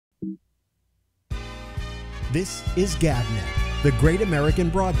This is GabNet, the Great American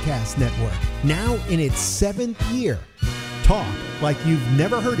Broadcast Network, now in its 7th year. Talk like you've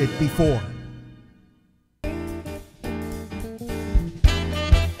never heard it before.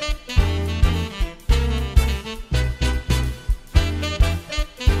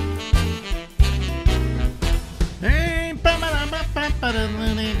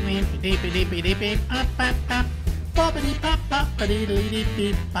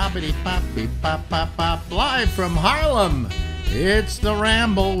 Live from Harlem, it's the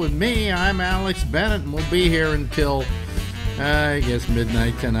Ramble with me. I'm Alex Bennett, and we'll be here until, I guess,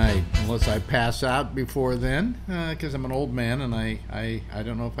 midnight tonight, unless I pass out before then, because I'm an old man, and I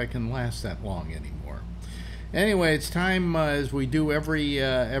don't know if I can last that long anymore. Anyway, it's time, as we do every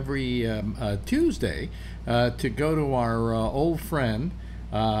Tuesday, to go to our old friend,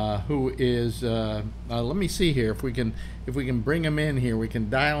 who is let me see here if we can bring him in here. We can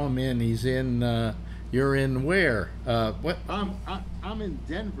dial him in. He's in you're in where? What? I'm in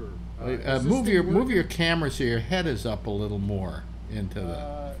Denver. Move your camera so your head is up a little more into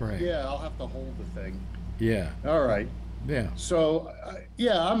the frame. Yeah, I'll have to hold the thing. Yeah. All right. Yeah. So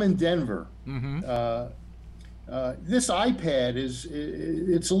yeah, I'm in Denver. Mm-hmm. This iPad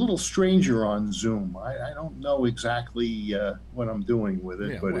it's a little stranger on Zoom. I don't know exactly what I'm doing with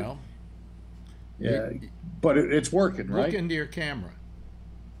it, but it's working, right? Look into your camera.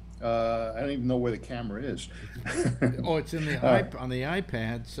 I don't even know where the camera is. Oh, it's in the on the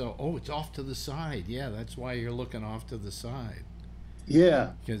iPad. So, it's off to the side. Yeah, that's why you're looking off to the side.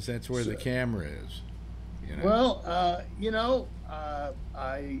 Yeah, because that's where the camera is. You know? Well,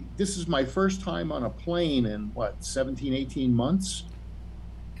 this is my first time on a plane in 17, 18 months.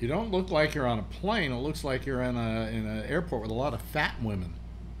 You don't look like you're on a plane. It looks like you're in an airport with a lot of fat women.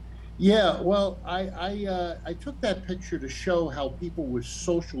 Yeah, well, I took that picture to show how people were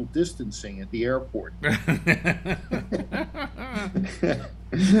social distancing at the airport.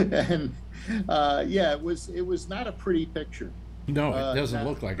 And yeah, it was not a pretty picture. No, it doesn't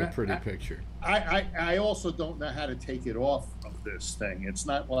look like a pretty picture. I also don't know how to take it off of this thing. It's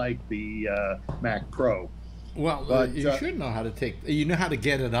not like the Mac Pro. Well, but, you should know how to you know how to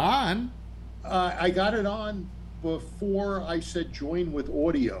get it on. I got it on before I said join with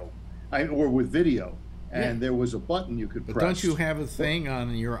audio, or with video, and there was a button you could press. But don't you have a thing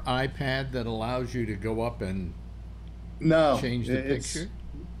on your iPad that allows you to go up and change the picture?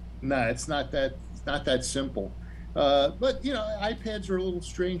 No, it's not that simple. But iPads are a little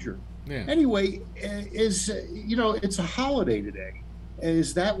stranger. Yeah. Anyway, it's a holiday today.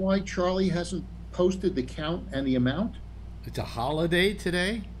 Is that why Charlie hasn't posted the count and the amount? It's a holiday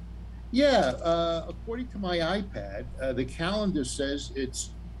today? Yeah, according to my iPad, the calendar says it's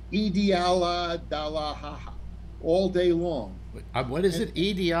Eid al-Adha all day long. What is it?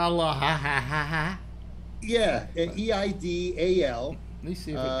 Eid al-Adha? Yeah, EIDAL. Let me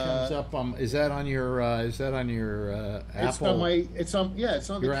see if it comes up. Is that on your Apple? It's on your the Apple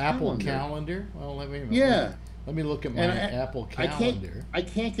calendar. Calendar. Well, let me look at my Apple Calendar. I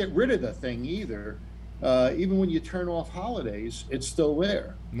can't get rid of the thing either. Even when you turn off holidays, it's still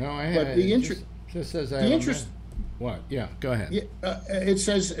there. No, just says What? Yeah, go ahead. Yeah, it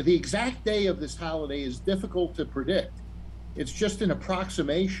says the exact day of this holiday is difficult to predict. It's just an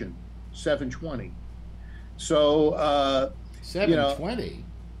approximation, 7/20. So 7/20.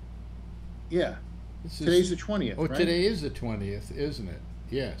 Yeah. Today's the 20th. Oh, right? Today is the 20th, isn't it?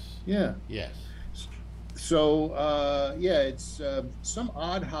 Yes. Yeah. Yes. So it's some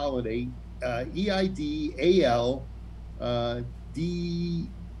odd holiday. EIDAL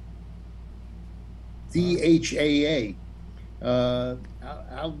DHAA.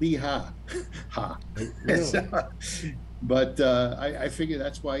 Al-Biha. Ha. Really? But I figure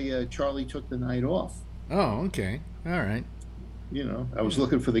that's why Charlie took the night off. Oh, okay. All right. I was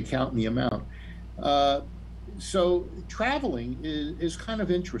looking for the count and the amount. So traveling is kind of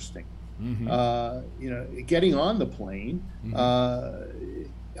interesting. Mm-hmm. Getting on the plane,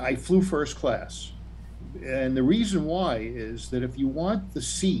 I flew first class. And the reason why is that if you want the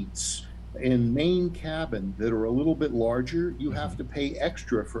seats in main cabin that are a little bit larger, you have to pay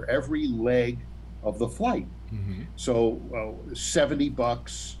extra for every leg of the flight. Mm-hmm. So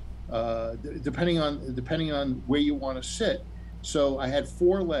 $70, depending on where you want to sit. So I had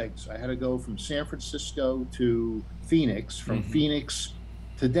 4 legs. I had to go from San Francisco to Phoenix, from Phoenix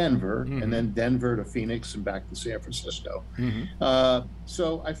to Denver, and then Denver to Phoenix and back to San Francisco.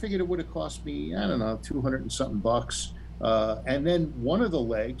 So I figured it would have cost me, I don't know, 200 and something bucks. And then one of the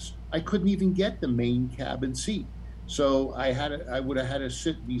legs, I couldn't even get the main cabin seat. So I would have had to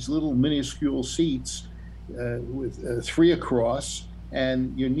sit these little minuscule seats with 3 across,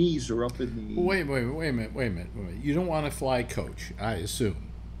 and your knees are up in the. Wait a minute. You don't want to fly coach, I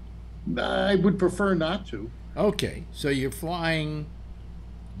assume. I would prefer not to. Okay, so you're flying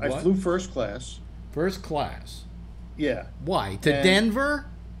I what? flew first class. First class. Yeah. Why? To And, Denver?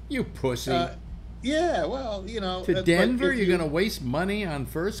 You pussy. yeah. Well, To but Denver? if You're going to waste money on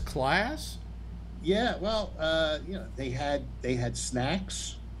first class? Yeah. Well, they had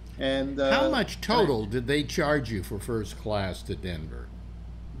snacks, and How much total did they charge you for first class to Denver?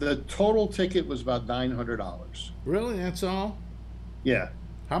 the total ticket was about $900. Really? That's all? Yeah.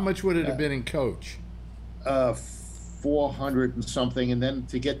 How much would it have been in coach? 400 and something, and then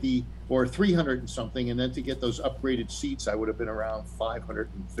to get or 300 and something, and then to get those upgraded seats, I would have been around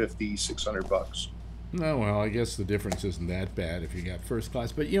 550, $600. No, well, I guess the difference isn't that bad if you got first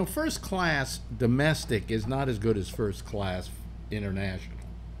class. But, first class domestic is not as good as first class international.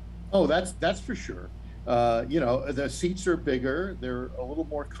 Oh, that's for sure. The seats are bigger, they're a little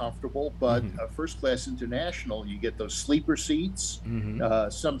more comfortable, but first class international, you get those sleeper seats.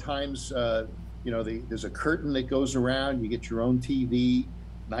 Sometimes, there's a curtain that goes around, you get your own TV,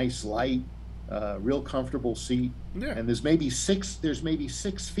 nice light, real comfortable seat. Yeah. And there's maybe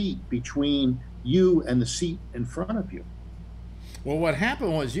 6 feet between you and the seat in front of you. Well, what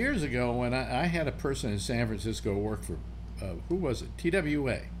happened was years ago when I had a person in San Francisco work for, who was it?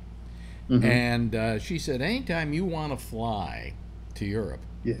 TWA. And she said, anytime you want to fly to Europe,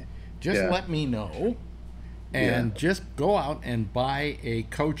 just let me know and just go out and buy a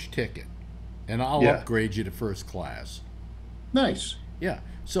coach ticket and I'll upgrade you to first class. Nice. Yeah.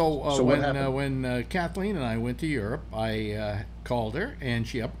 So, So what happened? when Kathleen and I went to Europe, I called her and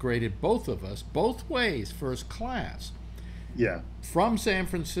she upgraded both of us, both ways, first class. Yeah. From San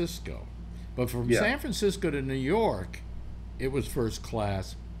Francisco. But from San Francisco to New York, it was first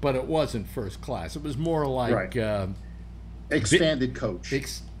class. But it wasn't first class. It was more like expanded coach,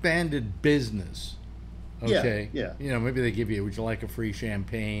 expanded business. Okay. Yeah. Maybe they give you, would you like a free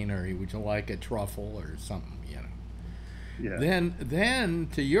champagne, or would you like a truffle, or something. Yeah. Then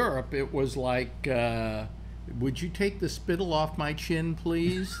to Europe, it was like, would you take the spittle off my chin,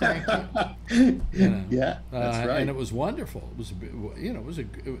 please? Thank you. Yeah, that's right. And it was wonderful. It was,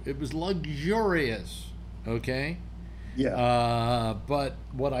 it was luxurious. Okay. Yeah. But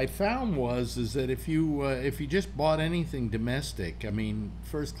what I found is that if you just bought anything domestic, I mean,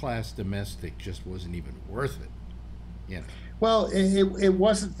 first class domestic just wasn't even worth it. Well, it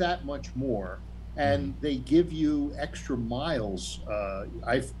wasn't that much more, and they give you extra miles.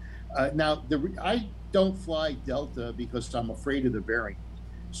 I don't fly Delta because I'm afraid of the variant,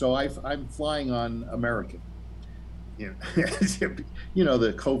 so I'm flying on American. The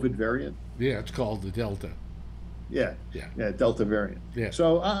COVID variant. Yeah, it's called the Delta. Yeah, Delta variant. Yeah.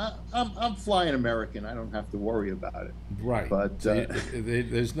 So I'm flying American. I don't have to worry about it. Right. But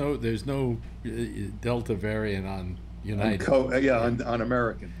there's no Delta variant on United. On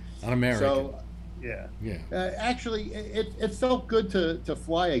American. On American. So actually, it felt good to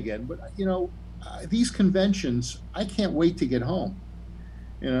fly again. But these conventions, I can't wait to get home.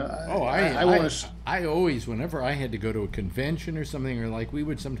 I always, whenever I had to go to a convention or something, or like we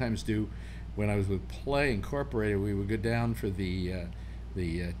would sometimes do. When I was with Play Incorporated, we would go down for the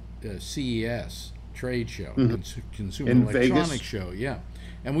CES trade show, Consumer Electronics Vegas. Show,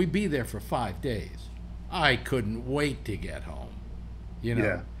 and we'd be there for 5 days. I couldn't wait to get home.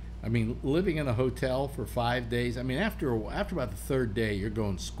 I mean, living in a hotel for 5 days. I mean, after about the third day, you're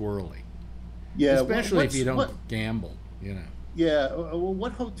going squirrely. Yeah, especially if you don't gamble. Yeah. Well,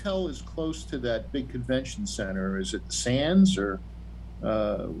 what hotel is close to that big convention center? Is it the Sands or?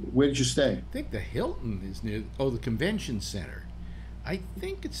 Where did you stay? I think the Hilton is near. Oh, the convention center. I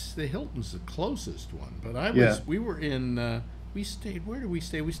think it's the Hilton's the closest one. But we were in. We stayed. Where did we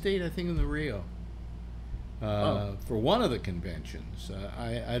stay? We stayed, I think, in the Rio. For one of the conventions.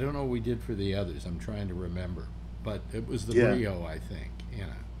 I don't know what we did for the others. I'm trying to remember, but it was the Rio, I think.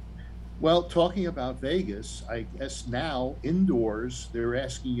 Well, talking about Vegas, I guess now indoors they're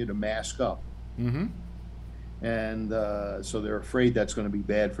asking you to mask up. And so they're afraid that's going to be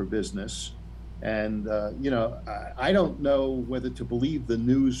bad for business. And, I don't know whether to believe the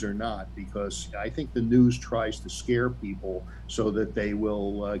news or not, because I think the news tries to scare people so that they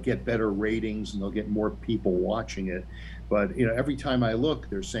will get better ratings and they'll get more people watching it. But, every time I look,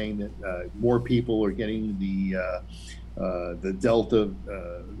 they're saying that more people are getting the Delta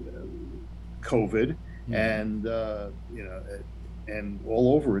COVID, and, and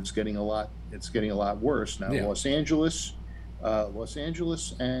all over it's getting a lot worse now. Los Angeles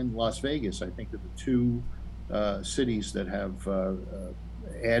and Las Vegas, I think, are the two cities that have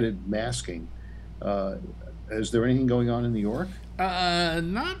added masking. Is there anything going on in New York?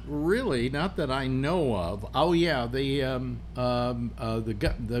 Not really, not that I know of. Oh yeah, the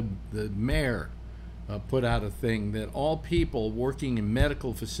mayor put out a thing that all people working in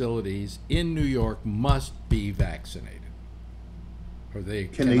medical facilities in New York must be vaccinated, or they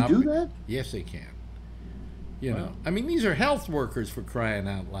Can they cannot do be- that? Yes, they can. You Wow. know, I mean, these are health workers, for crying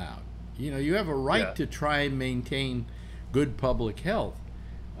out loud. You know, you have a right Yeah. to try and maintain good public health.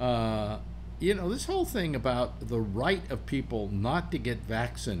 You know, this whole thing about the right of people not to get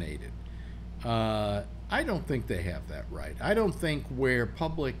vaccinated, I don't think they have that right. I don't think where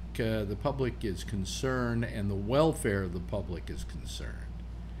the public is concerned and the welfare of the public is concerned.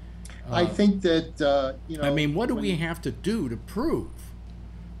 I think that I mean, what do when we have to do to prove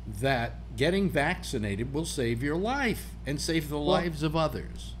that getting vaccinated will save your life and save the lives of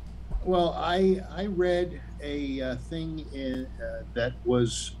others? Well, I read a thing that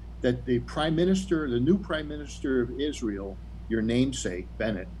was that the prime minister, the new prime minister of Israel, your namesake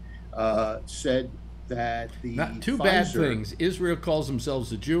Bennett, said that the Not two bad Pfizer- things. Israel calls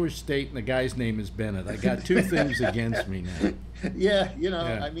themselves a Jewish state, and the guy's name is Bennett. I got two things against me now. Yeah,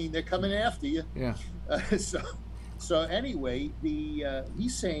 Yeah. I mean, they're coming after you. Yeah. So anyway,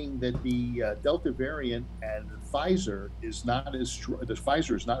 he's saying that the Delta variant and Pfizer is not as the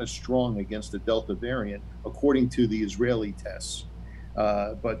Pfizer is not as strong against the Delta variant according to the Israeli tests.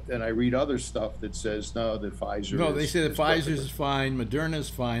 But then I read other stuff that says no, the Pfizer. No, they say that is Pfizer's perfectly- is fine, Moderna's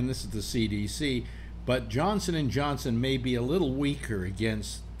fine. This is the CDC, but Johnson & Johnson may be a little weaker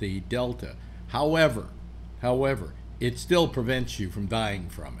against the Delta. However, it still prevents you from dying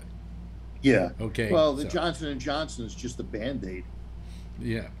from it. Yeah. Okay, Well, the so- Johnson & Johnson is just a Band-Aid.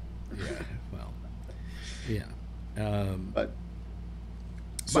 Yeah. Well, yeah. But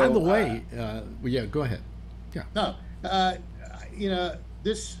By so, the way, yeah, go ahead. Yeah. no,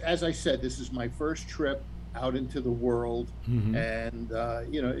 this, as I said, this is my first trip out into the world, Mhm. and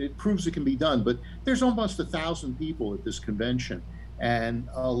it proves it can be done. But there's almost 1,000 people at this convention, and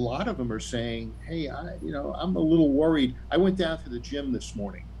a lot of them are saying, "Hey, I'm a little worried." I went down to the gym this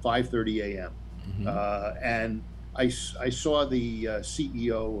morning, 5:30 a.m., and I saw the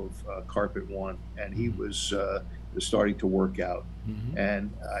CEO of Carpet One, and he was starting to work out.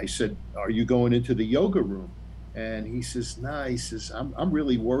 And I said, "Are you going into the yoga room?" And he says, "Nah." He says, "I'm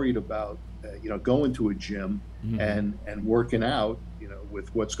really worried about going to a gym and working out,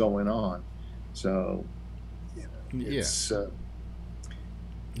 with what's going on." So, it's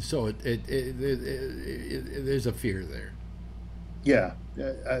So there's a fear there.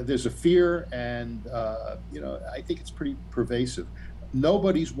 there's a fear, and I think it's pretty pervasive.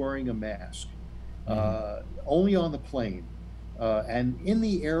 Nobody's wearing a mask, only on the plane. And in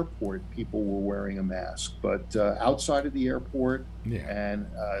the airport, people were wearing a mask, but outside of the airport, and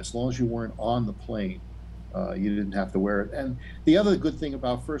as long as you weren't on the plane, you didn't have to wear it. And the other good thing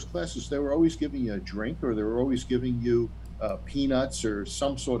about first class is they were always giving you a drink, or they were always giving you peanuts or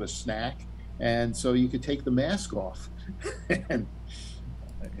some sort of snack, and so you could take the mask off. And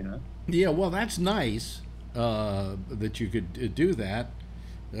Yeah, well, that's nice that you could do that,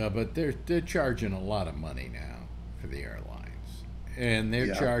 but they're charging a lot of money now for the airlines, and they're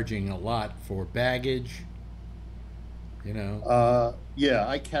Yeah. charging a lot for baggage.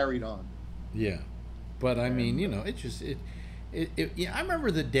 I carried on. Yeah, but I mean, it's just yeah, I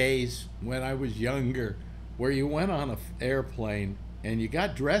remember the days when I was younger, where you went on an airplane and you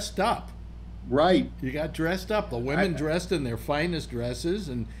got dressed up. Right. You got dressed up. The women dressed in their finest dresses,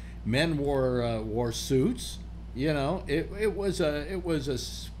 and men wore suits. It was a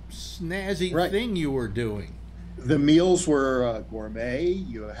snazzy Right. thing you were doing. The meals were gourmet.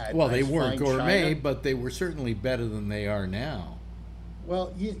 You had Well, they nice weren't fine gourmet, china. but they were certainly better than they are now.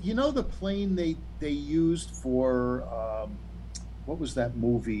 Well, the plane they used for what was that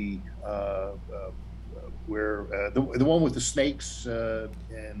movie where the one with the snakes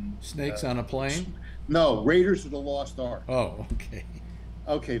and Snakes on a plane? No, Raiders of the Lost Ark. Oh, okay.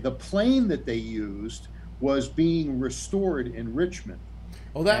 Okay, the plane that they used was being restored in Richmond.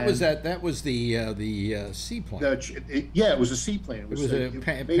 Oh, that was And- that was the seaplane. It was a seaplane. It was, was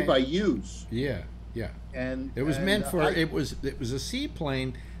a made by Hughes, Yeah. and It was and meant for I- it was a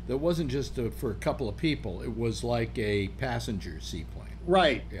seaplane that wasn't just for a couple of people. It was like a passenger seaplane.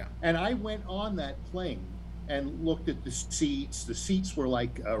 Right. Yeah. And I went on that plane and looked at the seats. The seats were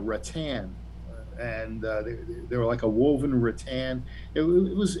like rattan, and they were like a woven rattan. It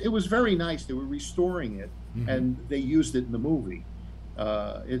was very nice. They were restoring it, and they used it in the movie.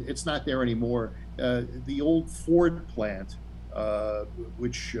 It's not there anymore. The old Ford plant,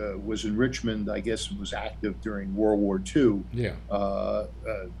 which was in Richmond, I guess was active during World War II. Yeah.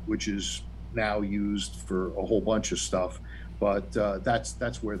 Which is now used for a whole bunch of stuff. But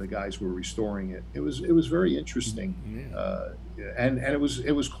that's where the guys were restoring it. It was very interesting, and it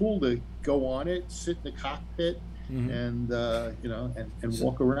was cool to go on it, sit in the cockpit, and and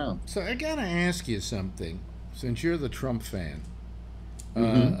walk around. So I gotta ask you something, since you're the Trump fan.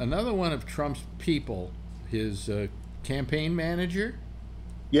 Another one of Trump's people, his campaign manager.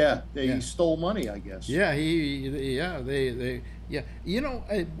 Yeah, they stole money, I guess. Yeah, they. You know,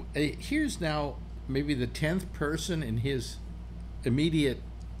 here's now maybe the 10th person in his immediate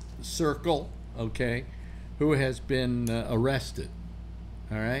circle, okay, who has been arrested.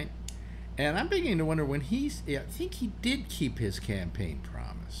 All right, and I'm beginning to wonder when I think he did keep his campaign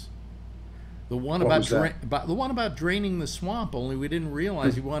promise. The one about draining the swamp. Only we didn't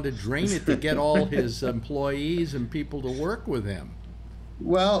realize he wanted to drain it to get all his employees and people to work with him.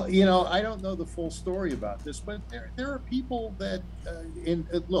 Well, I don't know the full story about this, but there are people that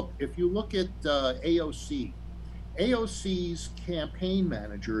look. If you look at AOC's campaign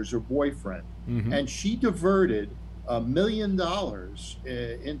manager is her boyfriend, and she diverted $1 million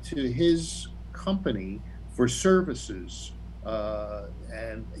into his company for services.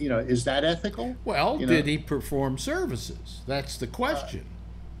 And is that ethical? Well, did he perform services? That's the question.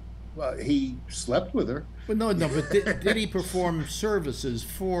 Well, he slept with her. But no, but did he perform services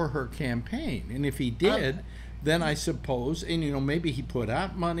for her campaign? And if he did, then I suppose, and maybe he put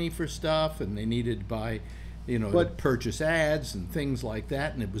out money for stuff, and they needed to buy, to purchase ads and things like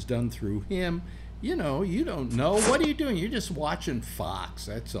that, and it was done through him. You don't know. What are you doing? You're just watching Fox.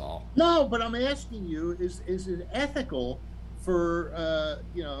 That's all. No, but I'm asking you: is it ethical for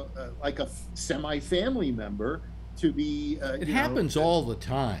like a semi-family member to be? It happens all the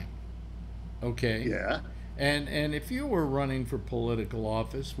time. Okay. Yeah. And if you were running for political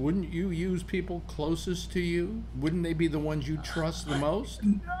office, wouldn't you use people closest to you? Wouldn't they be the ones you trust the most?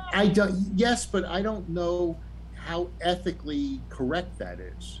 I don't. Yes, but I don't know how ethically correct that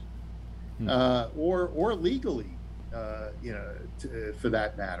is, or legally, for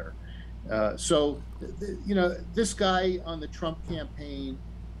that matter. So, this guy on the Trump campaign,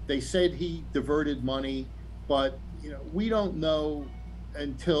 they said he diverted money, but we don't know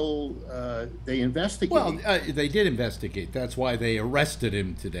until they investigate. Well, they did investigate. That's why they arrested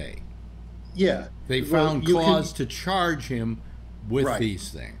him today. Yeah. They found cause to charge him with these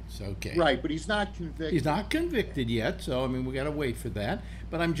things. Okay. Right, but he's not convicted. He's not convicted yet, so, we got to wait for that.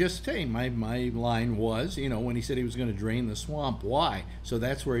 But I'm just saying, my line was, when he said he was going to drain the swamp, why? So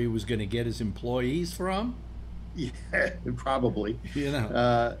that's where he was going to get his employees from? Yeah, probably.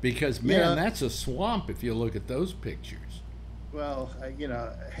 Because, that's a swamp if you look at those pictures. Well,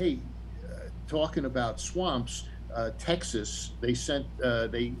 hey, talking about swamps, Texas, they sent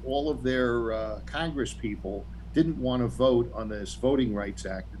all of their Congress people didn't want to vote on this Voting Rights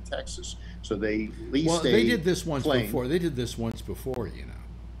Act in Texas, so they they did this once before. They did this once before,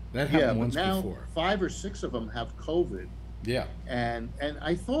 That happened once before. 5 or 6 of them have COVID. Yeah. And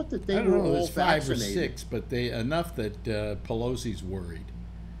I thought that they were all vaccinated. 5 or 6, but enough that Pelosi's worried.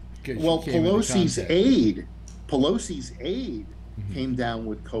 Well, Pelosi's aide came down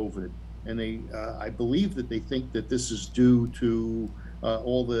with COVID, and I believe that they think that this is due to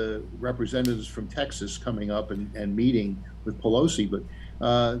all the representatives from Texas coming up and meeting with Pelosi. But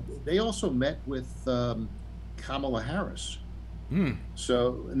they also met with Kamala Harris.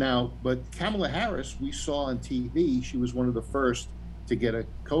 So now, but Kamala Harris, we saw on TV, she was one of the first to get a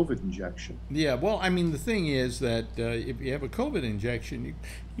COVID injection. Yeah, well, the thing is that if you have a COVID injection,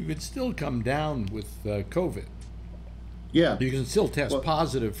 you could still come down with COVID. Yeah. You can still test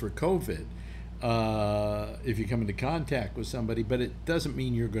positive for COVID if you come into contact with somebody, but it doesn't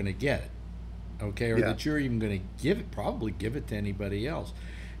mean you're going to get it, okay, or that you're even going to probably give it to anybody else.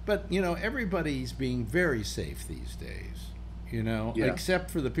 But, everybody's being very safe these days,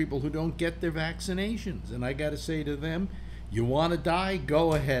 except for the people who don't get their vaccinations. And I got to say to them, you want to die,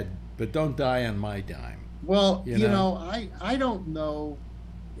 go ahead, but don't die on my dime. Well, I don't know.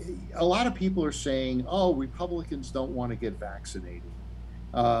 A lot of people are saying, oh, Republicans don't want to get vaccinated.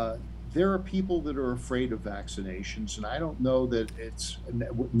 There are people that are afraid of vaccinations, and I don't know that it's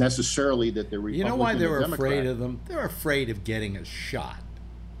necessarily that they're Republican. You know why they're Democrat. afraid of them? They're afraid of getting a shot.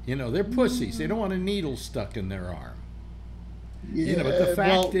 They're pussies. They don't want a needle stuck in their arm. Yeah, but the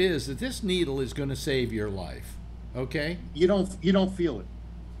fact is that this needle is going to save your life. Okay? You don't feel it.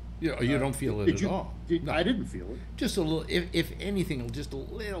 You don't feel it at all. No. I didn't feel it. Just a little, if anything, just a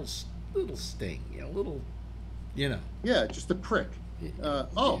little sting, a little, Yeah, just a prick.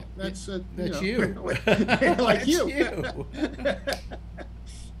 That's you. Like you. You.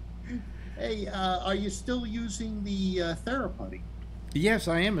 Hey, are you still using the Theraputty? Yes,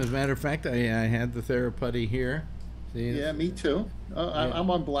 I am. As a matter of fact, I had the Theraputty here. See, Yeah, me too. yeah. I'm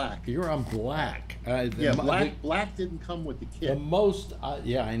on black. You're on black. Yeah, black didn't come with the The kit. most,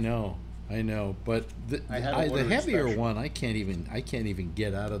 yeah, I know, but I had to the order it heavier special. one, I can't even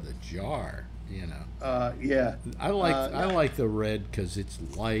get out of the jar. You know, Yeah. I like the red because it's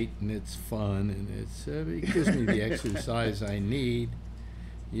light and it's fun and it gives me the exercise I need.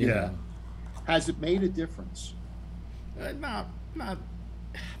 You Yeah. know. Has it made a difference? Not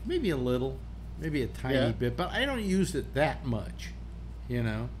maybe a little, maybe a tiny Yeah. bit, but I don't use it that much. You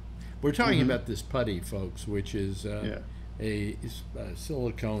know, we're talking Mhm. about this putty, folks, which is a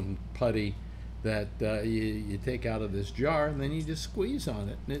silicone putty that you take out of this jar and then you just squeeze on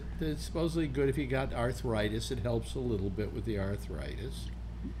it. And it's supposedly good if you got arthritis. It helps a little bit with the arthritis.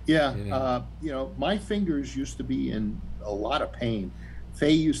 Yeah. You know. My fingers used to be in a lot of pain.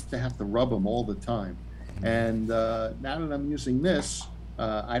 Faye used to have to rub them all the time. And now that I'm using this,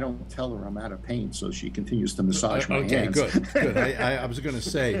 I don't tell her I'm out of pain, so she continues to massage my Okay, hands. good. I was going to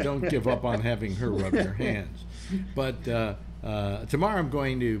say, don't give up on having her rub your hands. But tomorrow I'm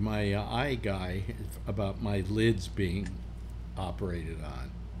going to my eye guy about my lids being operated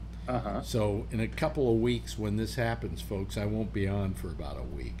on. Uh-huh. So in a couple of weeks when this happens, folks, I won't be on for about a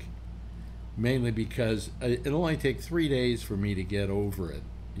week. Mainly because it'll only take 3 days for me to get over it,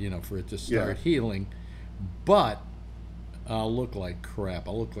 you know, for it to start healing. But I'll look like crap.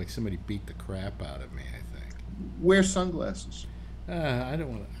 I'll look like somebody beat the crap out of me, I think. Wear sunglasses. I don't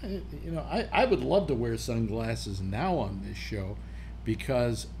want to, you know, I would love to wear sunglasses now on this show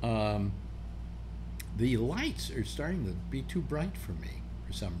because the lights are starting to be too bright for me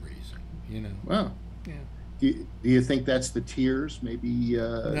for some reason, you know. Wow. Yeah. Do you think that's the tears? Maybe.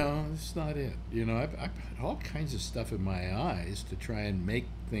 No, it's not it. You know, I've put all kinds of stuff in my eyes to try and make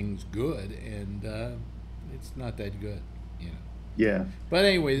things good, and it's not that good, you know. Yeah. But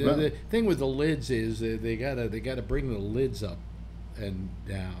anyway, the thing with the lids is they gotta bring the lids up and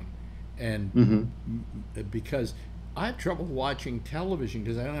down, and because I have trouble watching television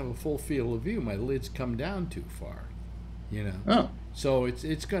because I don't have a full field of view. My lids come down too far, you know. Oh. So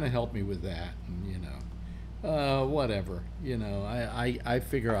it's going to help me with that, and you know. Whatever, you know, I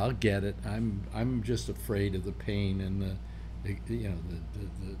figure I'll get it. I'm just afraid of the pain and the you know,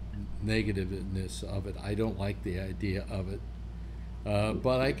 the negativeness of it. I don't like the idea of it,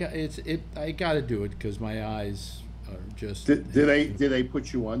 but I got to do it because my eyes are just. Do they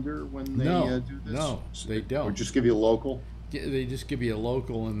put you under when they do this? No, they don't. Or just give you a local? They just give you a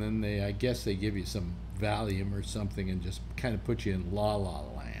local, and then I guess they give you some Valium or something, and just kind of put you in la la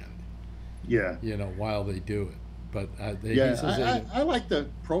land. Yeah. You know, while they do it, but I like the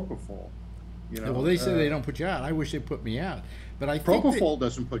propofol. You know, well, they say they don't put you out. I wish they put me out, but I think propofol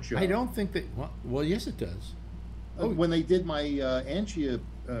doesn't put you out. I don't think that. Well, yes, it does. When they did my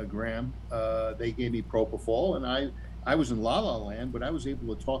angiogram, they gave me propofol, and I was in La La Land, but I was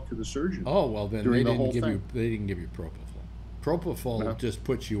able to talk to the surgeon. Oh well, then during they the whole didn't give thing. you. They didn't give you propofol. Propofol just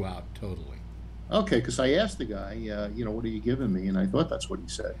puts you out totally. Okay, because I asked the guy, you know, what are you giving me? And I thought that's what he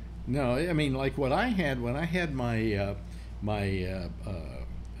said. No, I mean, like what I had when I had my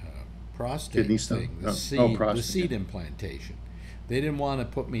prostate Kidney stone. thing, prostate, the seed implantation. They didn't want to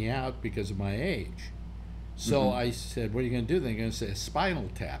put me out because of my age. So I said, what are you going to do? They're going to say a spinal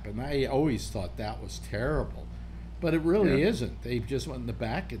tap. And I always thought that was terrible. But it really isn't. They just went in the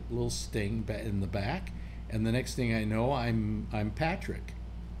back, a little sting in the back. And the next thing I know, I'm Patrick.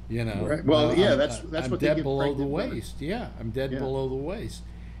 You know. Right. Well, that's I'm what dead they give below the pregnant women. waist. Yeah, I'm dead below the waist.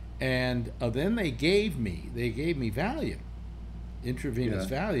 And then they gave me Valium, intravenous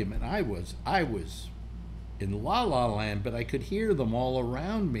Valium, and I was in La La Land, but I could hear them all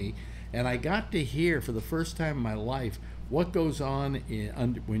around me, and I got to hear for the first time in my life what goes on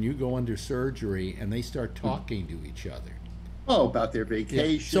when you go under surgery and they start talking to each other. Oh, about their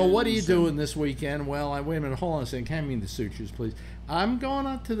vacation. So what are you doing this weekend? Well, wait a minute, hold on a second. Hand me the sutures, please. I think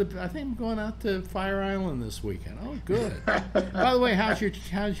I'm going out to Fire Island this weekend. Oh, good. By the way, how's your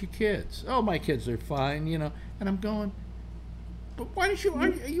kids? Oh, my kids are fine, you know. And I'm going, but why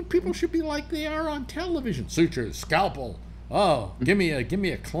don't you people should be like they are on television. Sutures, scalpel. Oh, give me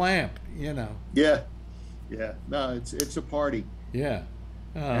a clamp, you know. Yeah. No, it's a party. Yeah.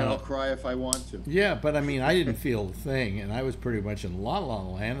 And I'll cry if I want to. Yeah, but I mean, I didn't feel a thing, and I was pretty much in La La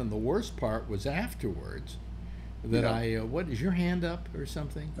Land, and the worst part was afterwards that what, is your hand up or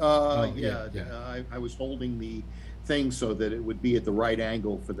something? I was holding the thing so that it would be at the right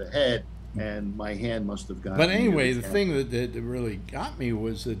angle for the head, and my hand must have gotten. But anyway, the thing that really got me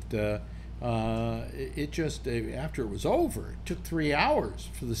was that it just, after it was over, it took 3 hours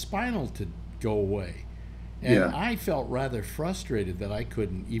for the spinal to go away. And Yeah. I felt rather frustrated that I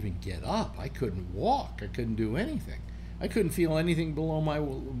couldn't even get up. I couldn't walk. I couldn't do anything. I couldn't feel anything below my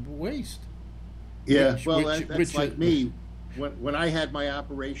waist. Yeah, Which, well, which, that's which, like me. When I had my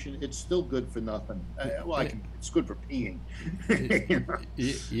operation, it's still good for nothing. Well, it's good for peeing. You know?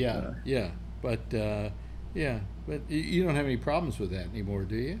 yeah, yeah, but yeah, but you don't have any problems with that anymore,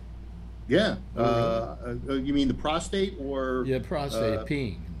 do you? Yeah. Oh, You mean the prostate or? Yeah, prostate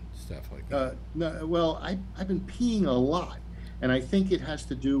peeing and stuff like that. No, well, I've been peeing a lot, and I think it has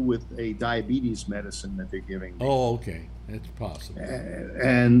to do with a diabetes medicine that they're giving me. Oh, okay, that's possible.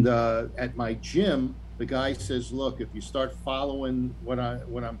 And at my gym, the guy says, "Look, if you start following what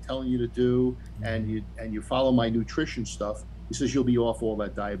I'm telling you to do, and you follow my nutrition stuff," he says, "you'll be off all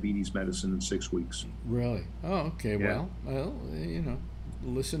that diabetes medicine in 6 weeks." Really? Oh, okay. Yeah. Well,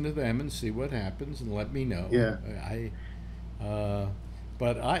 listen to them and see what happens, and let me know. Yeah.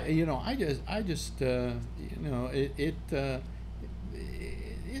 But I just,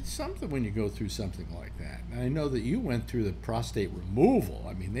 it's something when you go through something like that. And I know that you went through the prostate removal.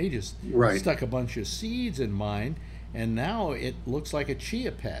 I mean, they just Right. stuck a bunch of seeds in mine, and now it looks like a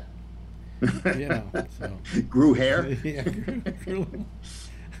chia pet. So. Grew hair. Yeah,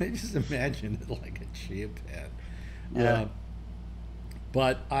 I just imagine it like a chia pet. Yeah.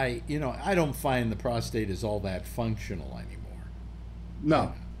 But I don't find the prostate is all that functional anymore.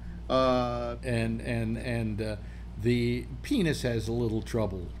 No. And the penis has a little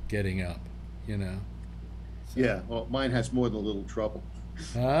trouble getting up. So. Yeah. Well, mine has more than a little trouble.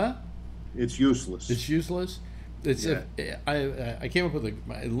 Huh? It's useless. It's useless. It's Yeah. I came up with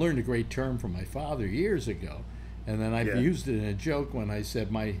I learned a great term from my father years ago, and then I've Yeah. used it in a joke when I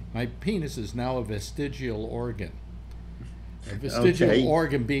said my penis is now a vestigial organ. A vestigial Okay.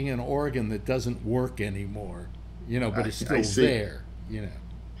 organ being an organ that doesn't work anymore, but it's I still see. there.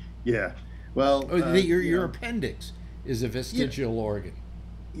 Yeah. Well, Your appendix is a vestigial organ.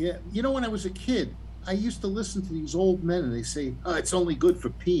 Yeah. When I was a kid, I used to listen to these old men, and they say, "Oh, it's only good for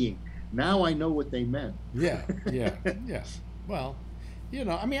peeing." Now I know what they meant. Yeah. Well,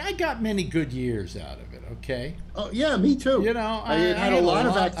 I got many good years out of it. Okay. Oh, yeah, me too. I had a lot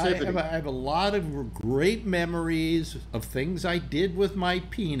of activity. I have a lot of great memories of things I did with my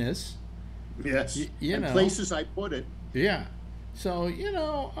penis. Yes. And places I put it. Yeah. So I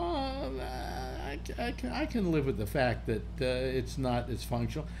can live with the fact that it's not as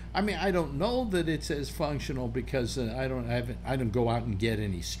functional. I don't know that it's as functional because I don't go out and get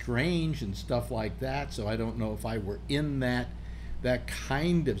any strange and stuff like that. So I don't know if I were in that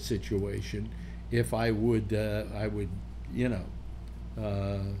kind of situation, if I would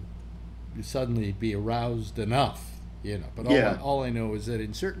suddenly be aroused enough. But all I know is that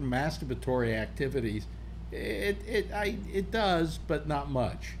in certain masturbatory activities, it does, but not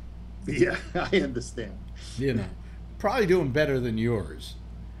much. Yeah, I understand. Probably doing better than yours.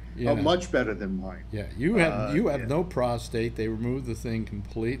 Much better than mine. Yeah, you have no prostate. They removed the thing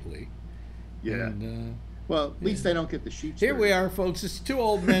completely. Yeah. And, well, at least I don't get the sheets. here dirty. we are, folks. It's two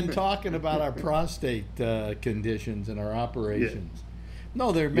old men talking about our prostate conditions and our operations. Yeah.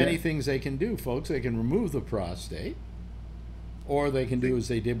 No, there are many things they can do, folks. They can remove the prostate, or they can do as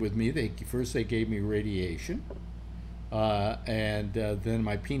they did with me. First they gave me radiation, and then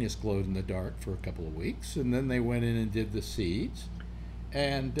my penis glowed in the dark for a couple of weeks, and then they went in and did the seeds,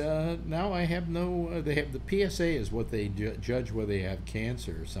 and now I have no. They have the PSA is what they judge whether they have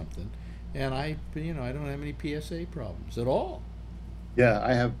cancer or something, and I don't have any PSA problems at all. Yeah,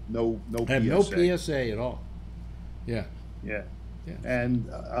 I have no I PSA. have no PSA at all. Yeah. Yeah. Yeah. And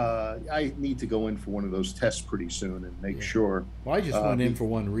I need to go in for one of those tests pretty soon and make sure. Well, I just went in for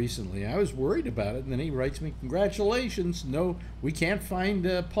one recently. I was worried about it, and then he writes me, "Congratulations! No, we can't find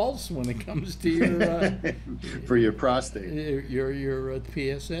a pulse when it comes to your for your prostate. Your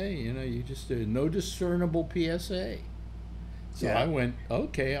PSA. You just no discernible PSA." So Yeah. I went,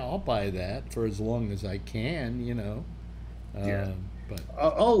 "Okay, I'll buy that for as long as I can." Yeah. But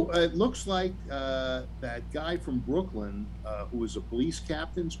It looks like that guy from Brooklyn, who was a police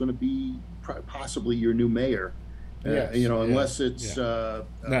captain, is going to be possibly your new mayor. Yes, unless it's no,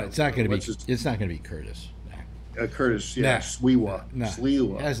 it's not going to be. what's his- It's not going to be Curtis. Curtis, Nah. Sliwa. No,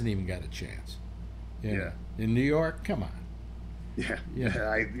 Sliwa. hasn't even got a chance. Yeah. In New York, come on. Yeah.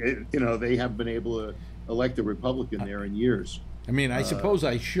 Yeah. They haven't been able to elect a Republican there in years. I suppose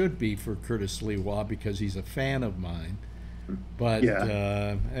I should be for Curtis Lewa because he's a fan of mine. But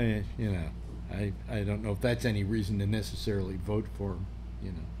I don't know if that's any reason to necessarily vote for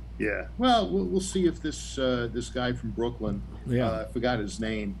him. Yeah. Well, we'll see if this guy from Brooklyn. I forgot his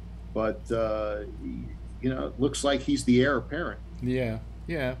name, but it looks like he's the heir apparent. Yeah.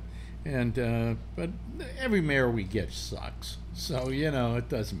 And but every mayor we get sucks, so it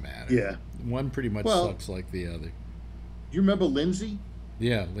doesn't matter. Yeah. One pretty much Well, sucks like the other. do you remember Lindsay?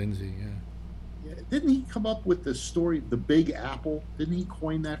 Yeah, Lindsay. Yeah. Yeah. Didn't he come up with the story, the Big Apple? Didn't he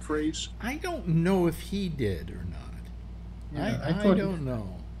coin that phrase? I don't know if he did or not. Yeah, I thought don't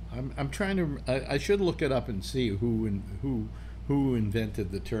know. I'm trying to. I should look it up and see who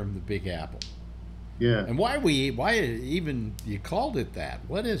invented the term the Big Apple. Yeah. And why even you called it that?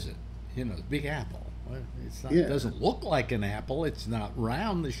 What is it? The Big Apple. It's not. Yeah. It doesn't look like an apple. It's not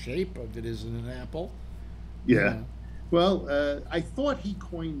round. The shape of it isn't an apple. Yeah. Well, I thought he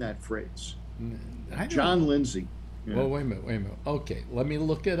coined that phrase. John Lindsay. Yeah. Well, wait a minute. Okay, let me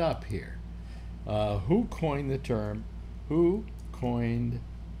look it up here. Who coined the term? Who coined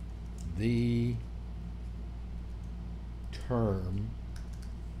the term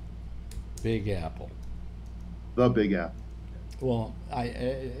Big Apple? The Big Apple. Well,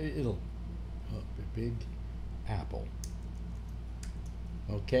 it'll Big Apple.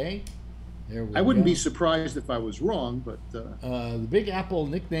 Okay, there we I wouldn't go. be surprised if I was wrong, but The Big Apple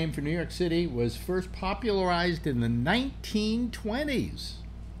nickname for New York City was first popularized in the 1920s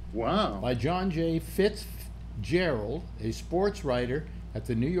wow. by John J. Fitzgerald, a sports writer at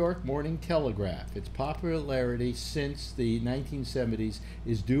the New York Morning Telegraph. Its popularity since the 1970s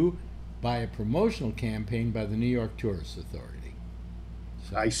is due by a promotional campaign by the New York Tourist Authority.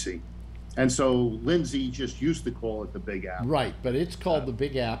 So, I see. And so Lindsay just used to call it the Big Apple. right, but it's called the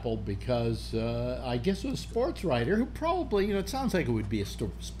Big Apple because I guess it was a sports writer who probably, it sounds like it would be a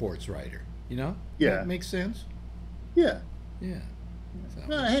sports writer, Yeah. That makes sense? Yeah. Yeah. So.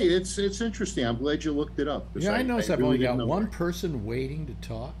 No, hey, it's interesting. I'm glad you looked it up. 'Cause Yeah, I noticed I've really only didn't got know one that. person waiting to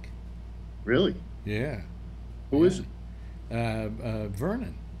talk. Really? Yeah. Who is it?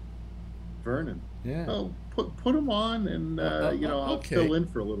 Vernon. Vernon. Yeah. Oh, put him on, and I'll okay. fill in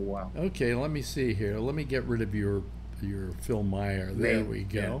for a little while. Okay, let me see here. Let me get rid of your Phil Meyer. There Name, we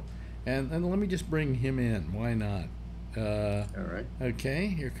go. And let me just bring him in. Why not? All right. Okay,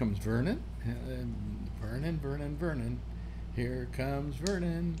 here comes Vernon. Vernon. Here comes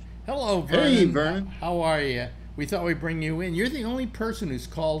Vernon. Hello, Vernon. Hey, Vernon. How are you? We thought we'd bring you in. You're the only person who's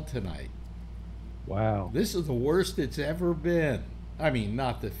called tonight. Wow. This is the worst it's ever been. I mean,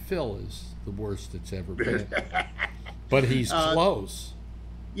 not that Phil is the worst it's ever been, but he's close.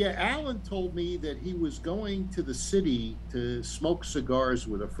 Yeah, Alan told me that he was going to the city to smoke cigars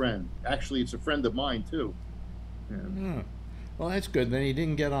with a friend. Actually, it's a friend of mine, too. Yeah. Oh. Well, that's good. Then he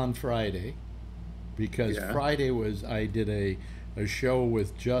didn't get on Friday because Friday I did a show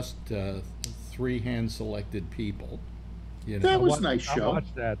with just 3 hand-selected people. That was a nice show. I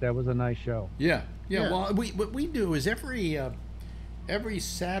watched that. That was a nice show. Yeah. Well, what we do is every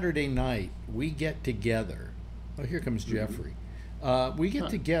Saturday night we get together. Oh, here comes Jeffrey. We get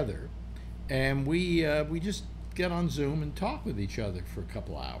together, and we just get on Zoom and talk with each other for a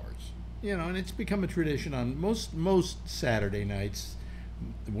couple hours. And it's become a tradition on most Saturday nights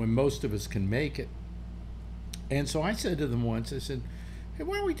when most of us can make it. And so I said to them once, I said, "Hey,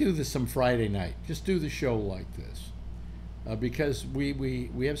 why don't we do this some Friday night? Just do the show like this." Because we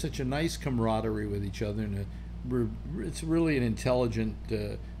have such a nice camaraderie with each other, and it's really an intelligent,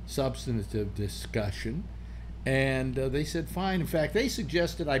 substantive discussion. And they said, fine. In fact, they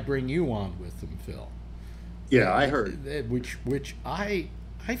suggested I bring you on with them, Phil. Yeah, I heard. Which I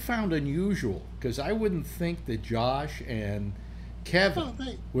found unusual, because I wouldn't think that Josh and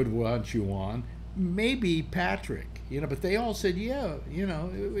Kevin would want you on. Maybe Patrick, but they all said, yeah,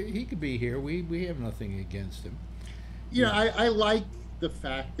 he could be here. We have nothing against him. I like the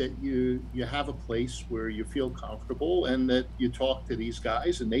fact that you have a place where you feel comfortable, and that you talk to these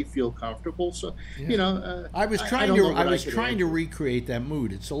guys and they feel comfortable. So I was trying to recreate that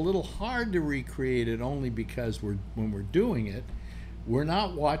mood. It's a little hard to recreate it only because when we're doing it, we're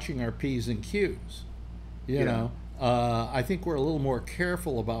not watching our P's and Q's. I think we're a little more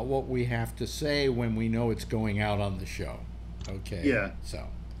careful about what we have to say when we know it's going out on the show. Okay. Yeah. So.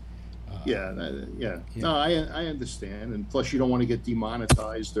 No, I understand, and plus you don't want to get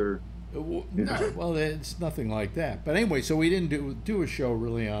demonetized or. No, well, it's nothing like that. But anyway, so we didn't do a show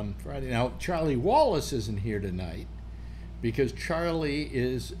really on Friday. Now Charlie Wallace isn't here tonight because Charlie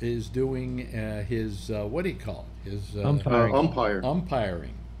is doing his what do you call it? His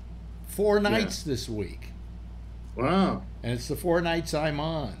umpiring. 4 nights this week. Wow! And it's the 4 nights I'm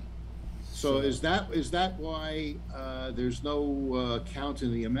on. So is that why there's no count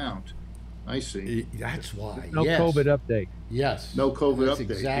in the amount? I see. That's why. No COVID update. Yes. No COVID That's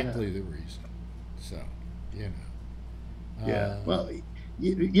update. Exactly the reason. So, Yeah. Well,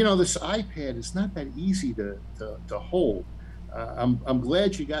 this iPad is not that easy to hold. I'm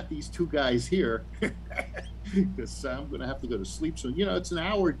glad you got these two guys here because I'm going to have to go to sleep soon. You know, it's an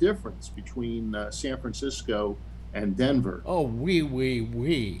hour difference between San Francisco and Denver. Oh,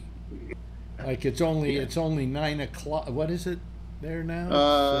 we. Like it's only 9 o'clock. What is it there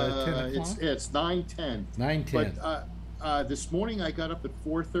now? It's 10 o'clock. It's 9:10. 9:10. But this morning I got up at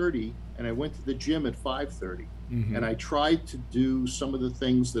 4:30 and I went to the gym at 5:30. Mm-hmm. And I tried to do some of the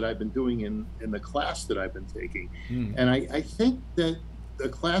things that I've been doing in the class that I've been taking. Mm. And I think that the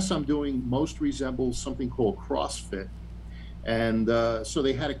class I'm doing most resembles something called CrossFit. And so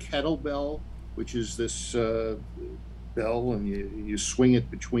they had a kettlebell, which is this bell, and you swing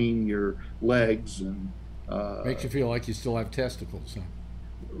it between your legs. And makes you feel like you still have testicles, huh?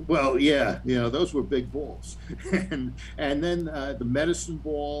 well, yeah, you know, those were big balls. and then the medicine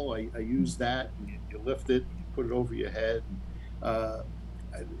ball, I use that, and you lift it, put it over your head.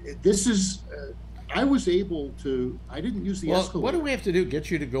 This is, I was able to, I didn't use the escalator. What do we have to do?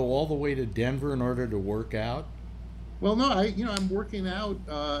 Get you to go all the way to Denver in order to work out? Well, no, I'm working out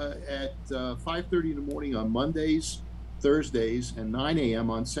at 5:30 in the morning on Mondays, Thursdays, and 9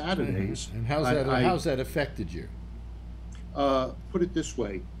 a.m. on Saturdays. Mm-hmm. And how's that affected you? Put it this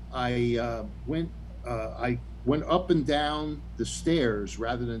way, I went up and down the stairs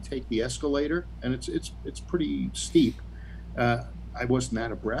rather than take the escalator, and it's pretty steep. I wasn't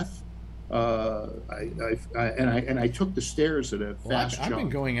out of breath. I took the stairs at a fast jump. I've been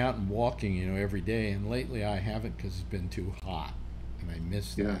going out and walking, you know, every day, and lately I haven't because it's been too hot, and I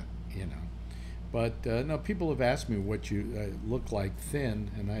miss that, you know. But no, people have asked me what you look like,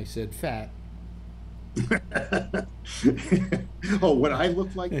 thin, and I said fat. Oh, what I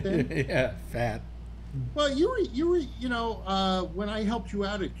look like then? Yeah, fat. Well, you were, you know, when I helped you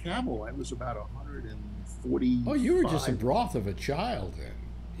out at Camel, I was about 140. Oh, you were just a broth of a child then.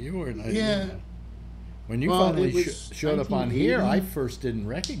 You were. Yeah. You know, when you finally showed up on here, I first didn't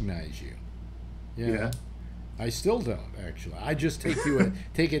recognize you. Yeah. I still don't, actually. I just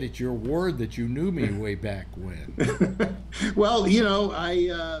take it at your word that you knew me way back when. Well, you know,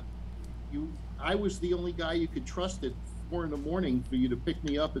 I was the only guy you could trust at 4 in the morning for you to pick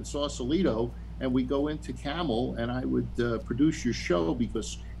me up in Sausalito, and we go into Camel, and I would produce your show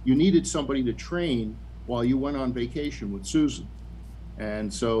because you needed somebody to train while you went on vacation with Susan.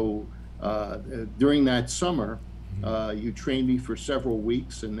 And so during that summer, you trained me for several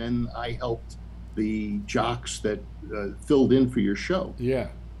weeks, and then I helped the jocks that filled in for your show. Yeah.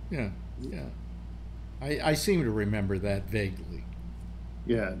 I seem to remember that vaguely.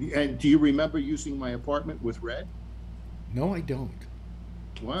 Yeah. And do you remember using my apartment with Red? No, I don't.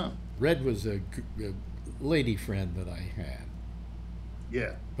 Wow. Red was a lady friend that I had.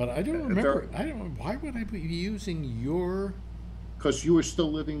 Yeah. But I don't remember. I don't know. Why would I be using your... Because you were still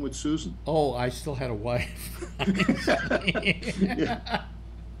living with Susan. Oh, I still had a wife.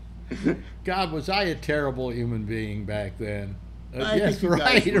 God, was I a terrible human being back then? Yes,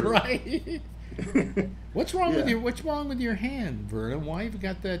 right. What's wrong with What's wrong with your hand, Vernon? Why have you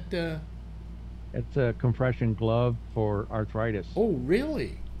got that? It's a compression glove for arthritis. Oh,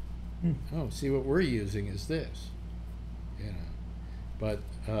 really? Oh, see, what we're using is this. You know, but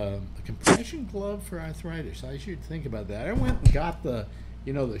a compression glove for arthritis. I should think about that. I went and got the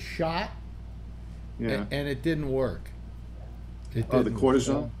shot. Yeah. And it didn't work. The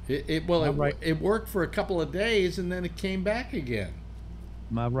cortisone? It worked for a couple of days, and then it came back again.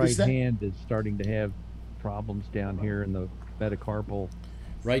 My right hand is starting to have problems down here in the metacarpal.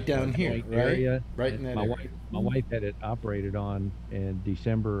 Right down here, area. Right in that area. My wife had it operated on in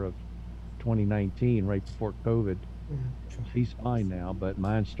December of 2019, right before COVID. She's fine now, but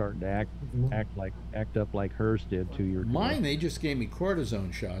mine's starting to act up like hers did 2 years ago. Mine, they just gave me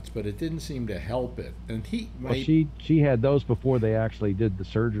cortisone shots, but it didn't seem to help it. And she had those before they actually did the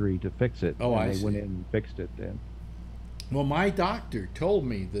surgery to fix it. Oh, and they went in and fixed it then. Well, my doctor told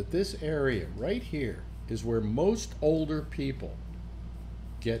me that this area right here is where most older people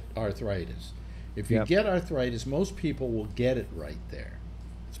get arthritis. If you get arthritis, most people will get it right there.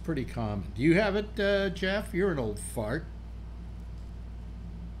 It's pretty common. Do you have it, Jeff? You're an old fart.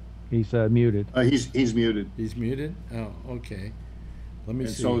 He's muted. He's muted. He's muted? Oh, okay. Let me see.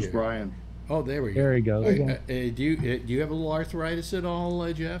 And so is here. Brian. Oh, there we go. There he goes. Do you have a little arthritis at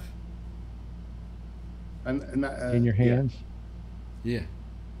all, Jeff? In your hands? Yeah.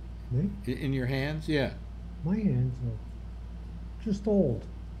 Me? In your hands? Yeah. My hands are just old.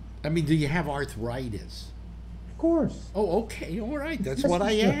 I mean, do you have arthritis? Of course. Oh, okay. All right. That's what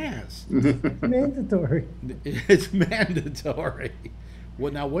I asked. Mandatory. It's mandatory.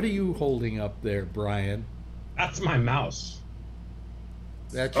 Well, now, what are you holding up there, Brian? That's my mouse.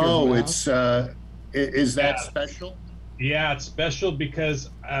 That's your mouse? It's is that special? Yeah, it's special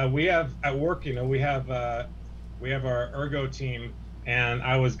because we have at work, we have our ergo team, and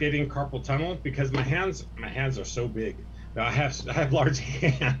I was getting carpal tunnel because my hands are so big. Now, I have large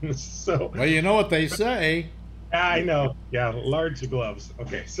hands, so Well, you know what they say. I know. Yeah, large gloves.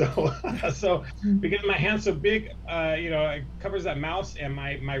 Okay, so so because my hand's so big, it covers that mouse, and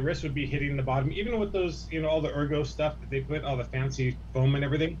my wrist would be hitting the bottom, even with those, all the ergo stuff that they put, all the fancy foam and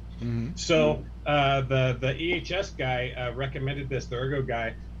everything. So the EHS guy recommended this, the ergo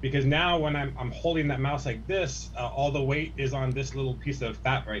guy, because now when I'm holding that mouse like this, all the weight is on this little piece of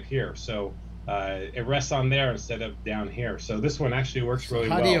fat right here. So it rests on there instead of down here. So this one actually works really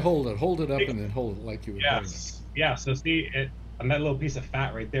well. How do you hold it? Hold it up and then hold it like you would hold it. Yeah, so see it on that little piece of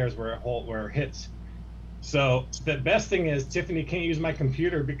fat right there is where it hits. So the best thing is Tiffany can't use my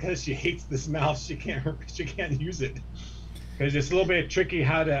computer because she hates this mouse. She can't use it because it's a little bit tricky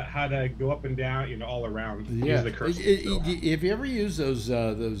how to go up and down, all around. Yeah. Use the cursor. Have you ever used those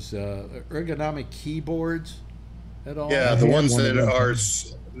ergonomic keyboards at all? Yeah, the ones that are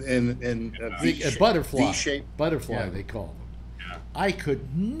in butterfly V-shape. Butterfly, they call them. Yeah. I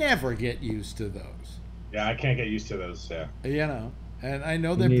could never get used to those. Yeah, I can't get used to those. Yeah. And I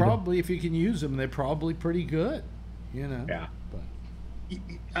know they're probably, if you can use them, they're probably pretty good. Yeah. But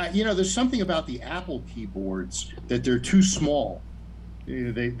There's something about the Apple keyboards that they're too small.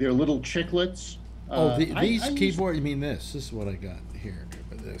 They're little chiclets. These keyboards. You mean this? This is what I got here.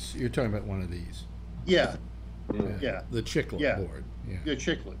 This. You're talking about one of these. Yeah. Yeah. The chiclet board. Yeah. The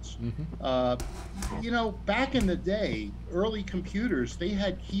chiclets. Back in the day, early computers, they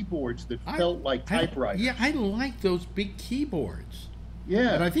had keyboards that felt like typewriters. I like those big keyboards.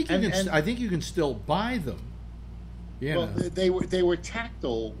 Yeah, and I think you can still buy them. Yeah. Well, they were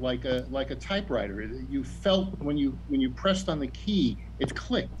tactile, like a typewriter. You felt when you pressed on the key, it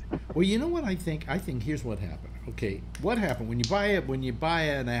clicked. Well, you know what I think? I think here's what happened. Okay, what happened when you buy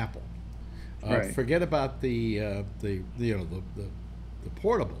an Apple? Right. Forget about the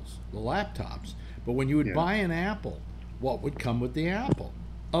portables, the laptops. But when you would buy an Apple, what would come with the Apple?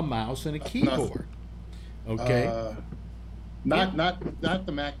 A mouse and a keyboard. Okay. Not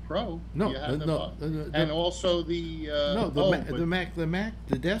the Mac Pro. No, and also the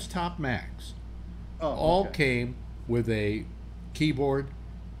the desktop Macs all came with a keyboard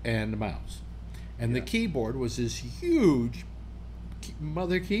and a mouse, and the keyboard was this huge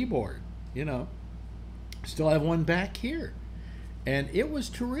mother keyboard. Still have one back here, and it was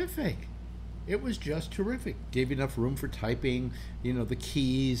terrific. It was just terrific. Gave you enough room for typing. The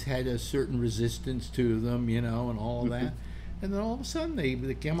keys had a certain resistance to them. And all of that. And then all of a sudden they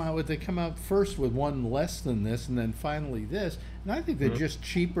come out first with one less than this, and then finally this. And I think they're just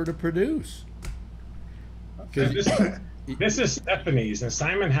cheaper to produce. This is Stephanie's, and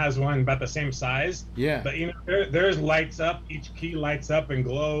Simon has one about the same size. Yeah. But theirs lights up. Each key lights up and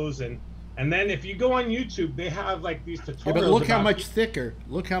glows, and then if you go on YouTube, they have like these tutorials. Yeah, but look how much thicker.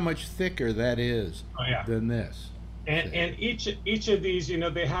 Look how much thicker that is than this. And each of these,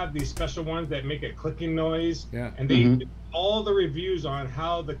 they have these special ones that make a clicking noise. Yeah. And they all the reviews on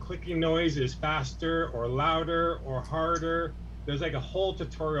how the clicking noise is faster or louder or harder. There's like a whole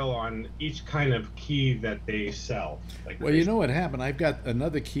tutorial on each kind of key that they sell. Well, you know what happened? I've got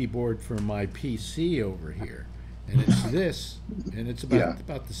another keyboard for my PC over here, and it's this, and it's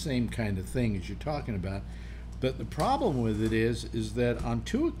about the same kind of thing as you're talking about. But the problem with it is that on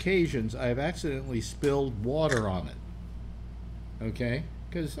 2 occasions I've accidentally spilled water on it. Okay,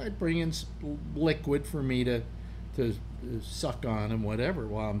 because I bring in liquid for me to suck on and whatever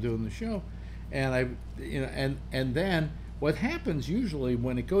while I'm doing the show, and and then what happens usually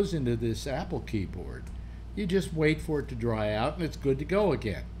when it goes into this Apple keyboard, you just wait for it to dry out and it's good to go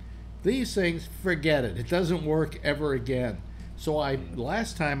again. These things, forget it. It doesn't work ever again. So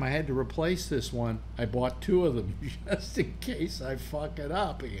last time I had to replace this one, I bought 2 of them just in case I fuck it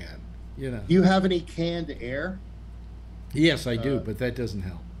up again. Do you have any canned air? Yes, I do, but that doesn't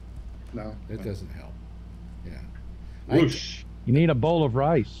help. No. That doesn't help. Yeah. Whoosh. You need a bowl of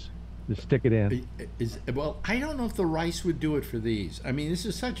rice to stick it in. Well, I don't know if the rice would do it for these. I mean, this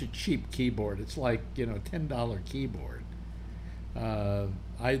is such a cheap keyboard. It's like, $10 keyboard.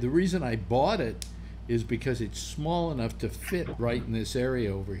 The reason I bought it is because it's small enough to fit right in this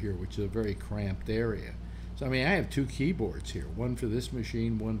area over here, which is a very cramped area. So, I mean, I have 2 keyboards here, one for this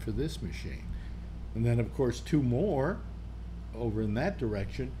machine, one for this machine. And then, of course, 2 more over in that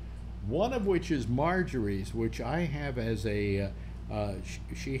direction, one of which is Marjorie's, which I have as a,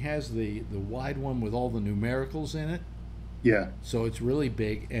 she has the wide one with all the numericals in it. Yeah. So it's really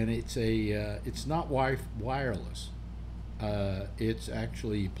big, and it's not wireless. It's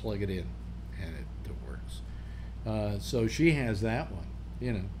actually, you plug it in, and it works. So she has that one.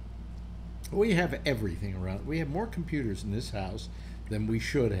 You know, we have everything around. We have more computers in this house than we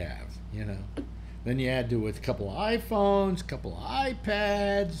should have. You know, then you add to it a couple of iPhones, a couple of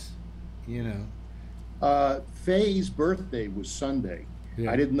iPads. You know, Faye's birthday was Sunday.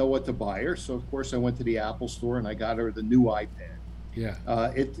 Yeah. I didn't know what to buy her, so of course I went to the Apple store and I got her the new iPad. yeah,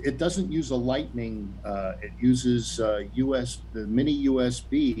 It doesn't use a Lightning. It uses the mini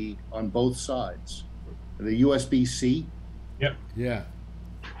USB on both sides, the USB-C, Yep. yeah,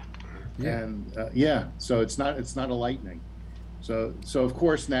 yeah. and so it's not a Lightning. So of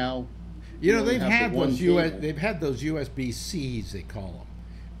course now, You know, only they've have had the one cable. they've had those USB-Cs, they call them,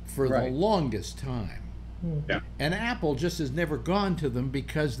 for the Right. longest time. Yeah. And Apple just has never gone to them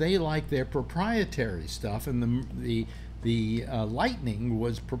because they like their proprietary stuff, and the Lightning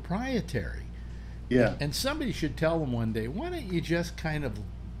was proprietary. Yeah. And somebody should tell them one day, why don't you just kind of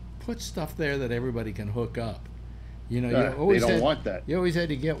put stuff there that everybody can hook up? You know, They always don't had, want that. You always had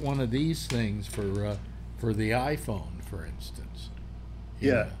to get one of these things for the iPhone, for instance.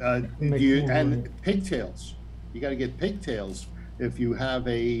 You Yeah, know. Make more money. and pigtails. You got to get pigtails if you have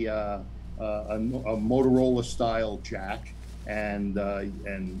a Motorola style jack, and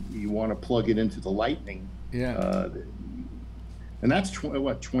you want to plug it into the Lightning. Yeah. And that's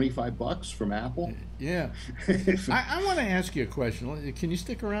 $25 from Apple. Yeah. I want to ask you a question. Can you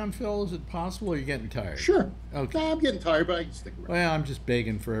stick around, Phil? Is it possible, or are you getting tired? Sure. Okay. No, I'm getting tired, but I can stick around. Well, I'm just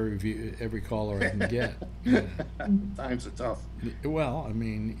begging for every caller I can get. You Times are tough. know. Well, I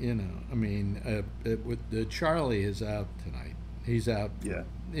mean, Charlie is out tonight. He's out. Yeah.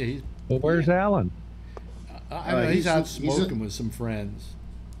 He's. Well, where's Alan? I don't know. He's out he's smoking with some friends.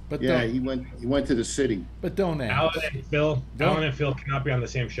 But Yeah, don't, he went to the city. but don't ask. Alan and Phil cannot be on the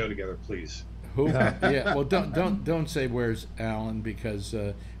same show together, please. Who? Yeah. Well, don't say where's Alan, because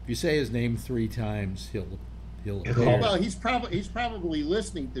if you say his name 3 times, he'll. Well, he's probably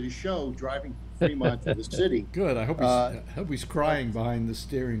listening to the show driving from Fremont to the city. Good. I hope he's crying behind the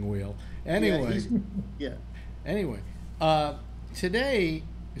steering wheel. Anyway. Yeah. Anyway, today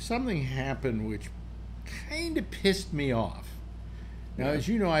something happened which kind of pissed me off. Now, as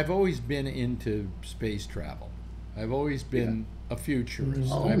you know, I've always been into space travel. I've always been a futurist.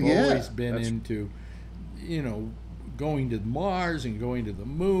 Oh, I've yeah. always been That's- into, going to Mars and going to the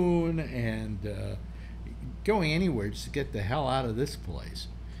moon and going anywhere just to get the hell out of this place.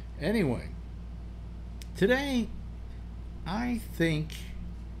 Anyway, today I think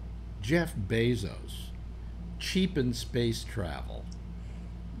Jeff Bezos cheapened space travel.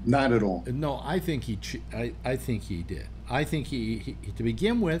 Not at all. No, I think I think he did. I think he to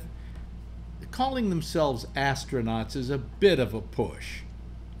begin with, calling themselves astronauts is a bit of a push.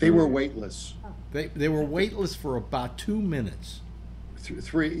 They were weightless. They were weightless for about 2 minutes,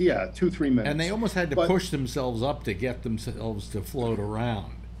 3 minutes. and they almost had to But- push themselves up to get themselves to float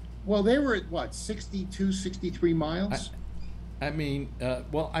around. Well, they were at what, 62, 63 miles? I mean,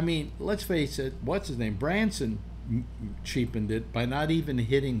 let's face it. What's his name? Branson cheapened it by not even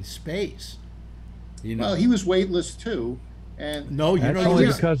hitting space. You know. Well, he was weightless too, and No, you That's know, only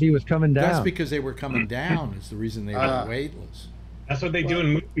yes. because he was coming down. That's because they were coming down. Is the reason they were weightless. That's what they do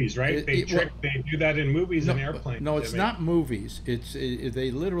in movies, right? They do that in movies and airplanes. No, it's not movies.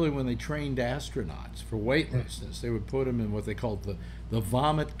 They literally, when they trained astronauts for weightlessness, they would put them in what they called the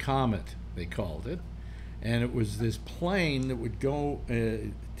vomit comet. They called it, and it was this plane that would go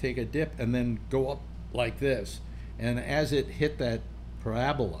take a dip and then go up like this, and as it hit that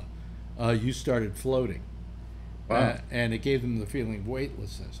parabola, you started floating. Wow. And it gave them the feeling of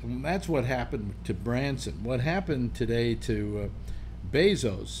weightlessness. And that's what happened to Branson. What happened today to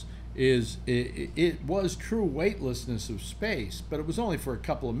Bezos is it was true weightlessness of space, but it was only for a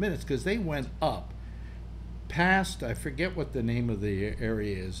couple of minutes because they went up past, I forget what the name of the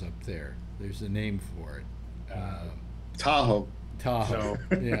area is up there. There's a name for it. Tahoe. Tahoe.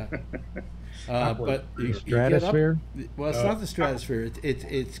 Yeah. But The you stratosphere? Get up, well, it's not the stratosphere.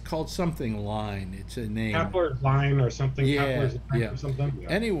 It's called something line. It's a name. Kepler's line or something. Yeah, Kepler's line yeah. or something. Yeah.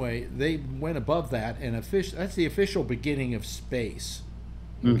 Anyway, they went above that, and that's the official beginning of space.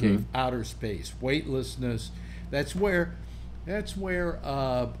 Okay, outer space, weightlessness. That's where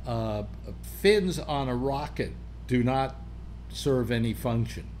fins on a rocket do not serve any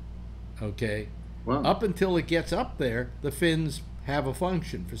function. Okay, Wow. up until it gets up there, the fins have a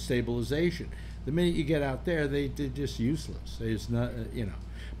function for stabilization. The minute you get out there, they're just useless. There's not,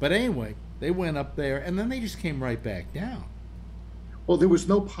 But anyway, they went up there, and then they just came right back down. Well, there was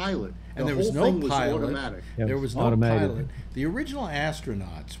no pilot. And The there was whole no thing was pilot. automatic. Yeah, There it was was no automated. pilot. The original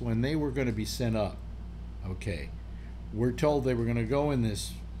astronauts, when they were going to be sent up, okay, we're told they were going to go in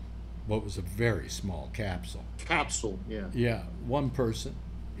this what was a very small capsule. Capsule, yeah. Yeah, one person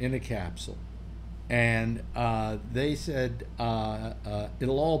in a capsule. And they said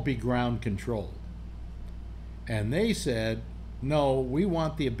it'll all be ground controlled. And they said, no, we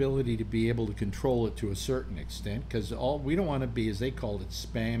want the ability to be able to control it to a certain extent, because all we don't want to be, as they called it,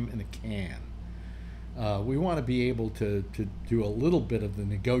 spam in a can. We want to be able to do a little bit of the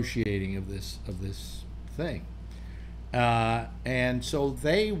negotiating of this thing. And so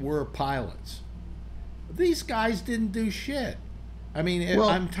they were pilots. These guys didn't do shit. I mean, Well,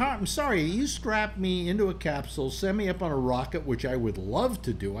 I'm sorry. You strap me into a capsule, send me up on a rocket, which I would love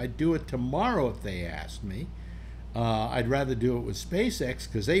to do. I'd do it tomorrow if they asked me. I'd rather do it with SpaceX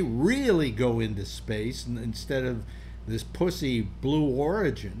because they really go into space instead of this pussy Blue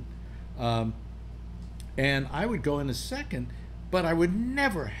Origin. And I would go in a second, but I would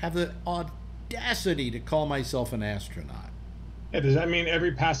never have the audacity to call myself an astronaut. Yeah, does that mean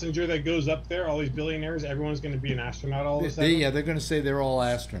every passenger that goes up there, all these billionaires, everyone's going to be an astronaut all of a sudden? Yeah, they're going to say they're all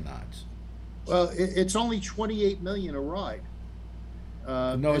astronauts. Well, it's only 28 million a ride.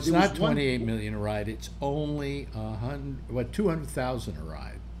 No, it's not 28 million a ride. It's only 200,000 a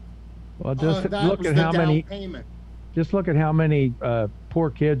ride. Well, just that look was at the how down many. payment. Just look at how many poor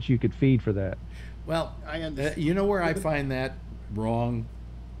kids you could feed for that. Well, I understand. you know where I find that wrong,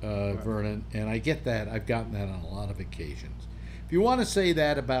 Vernon, and I get that. I've gotten that on a lot of occasions. If you want to say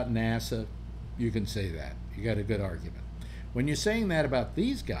that about NASA, you can say that. You got a good argument. When you're saying that about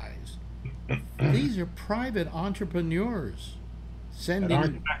these guys, these are private entrepreneurs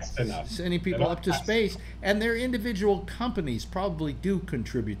sending people up to space, and their individual companies probably do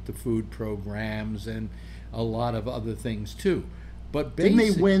contribute to food programs and a lot of other things too. But Didn't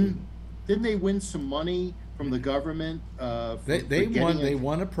they win some money from the government? They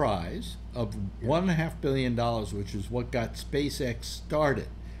won a prize of $1.5 billion, which is what got SpaceX started.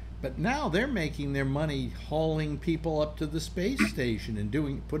 But now they're making their money hauling people up to the space station and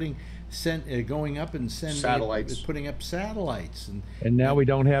going up and putting up satellites. And now we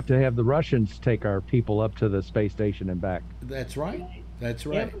don't have to have the Russians take our people up to the space station and back. That's right. That's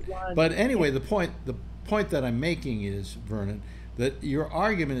right. But anyway, the point that I'm making is, Vernon, that your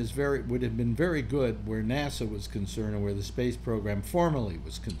argument would have been very good where NASA was concerned and where the space program formally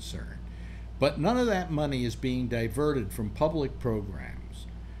was concerned. But none of that money is being diverted from public programs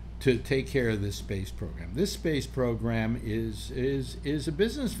to take care of this space program. This space program is a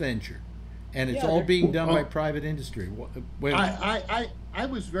business venture, and it's all being done by private industry. Wait, I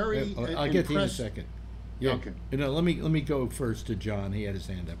was very I'll get to you in a second. Yeah. Okay. Let me go first to John. He had his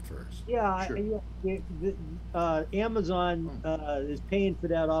hand up first. Yeah, Sure. Amazon is paying for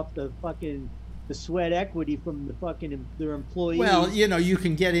that off the sweat equity from their employees. Well, you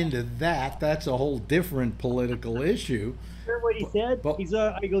can get into that. That's a whole different political issue. Hear what he said?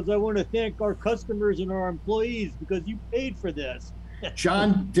 He goes, I want to thank our customers and our employees because you paid for this.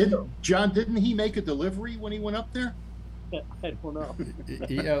 John, didn't he make a delivery when he went up there? I don't know.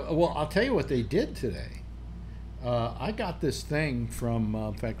 Yeah, well, I'll tell you what they did today. I got this thing from,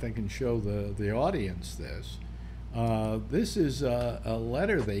 in fact, I can show the audience this. This is a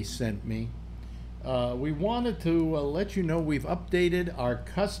letter they sent me. We wanted to let you know we've updated our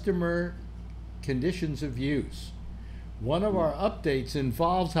customer conditions of use. One of our updates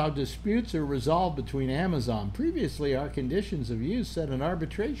involves how disputes are resolved between Amazon. Previously, our conditions of use set an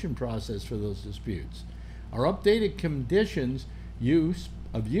arbitration process for those disputes. Our updated conditions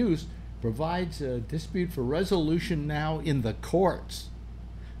of use provides a dispute for resolution now in the courts.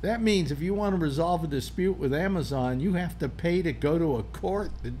 That means if you want to resolve a dispute with Amazon, you have to pay to go to a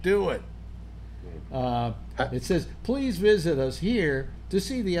court to do it. It says, please visit us here to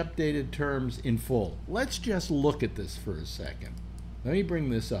see the updated terms in full. Let's just look at this for a second. Let me bring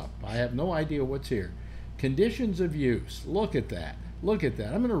this up. I have no idea what's here. Conditions of use. Look at that. Look at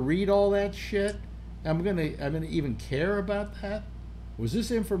that. I'm going to read all that shit. I'm going to even care about that. Was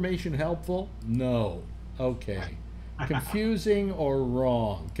this information helpful? No. Okay. Confusing or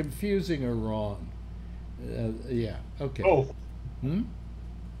wrong? Confusing or wrong? Yeah. Okay. Oh.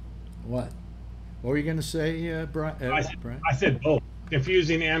 What? What were you going to say, Brian? I said both.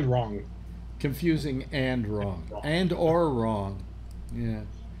 Confusing and wrong. Confusing and wrong. And or wrong. Yeah.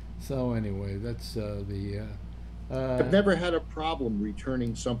 So anyway, that's I've never had a problem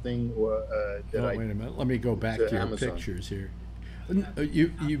returning something wait a minute. Let me go back to your Amazon. pictures here.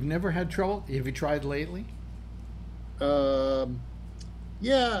 You've never had trouble? Have you tried lately? Yeah,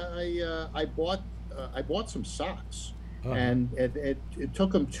 I bought some socks, and it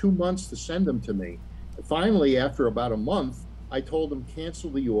took them 2 months to send them to me. Finally, after about a month, I told them cancel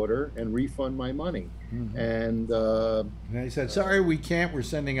the order and refund my money. And And he said, "Sorry, we can't. We're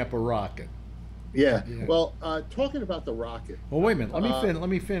sending up a rocket." yeah. Yeah. Well, talking about the rocket. Well, wait a minute. Let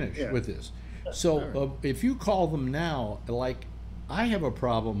me finish yeah. with this. So, if you call them now, like I have a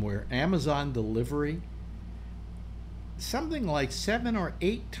problem where Amazon delivery, something like 7 or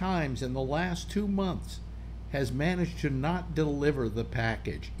 8 times in the last 2 months, has managed to not deliver the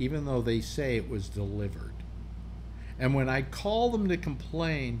package, even though they say it was delivered. And when I call them to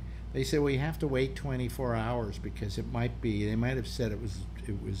complain, they say, well, you have to wait 24 hours because it might be, they might have said it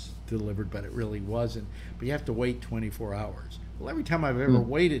was delivered, but it really wasn't. But you have to wait 24 hours. Well, every time I've ever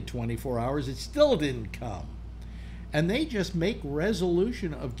waited 24 hours, it still didn't come. And they just make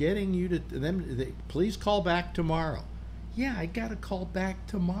resolution of getting you to them, please call back tomorrow. Yeah, I got to call back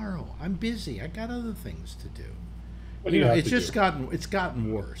tomorrow. I'm busy. I got other things to do. What do you have it's to just do? it's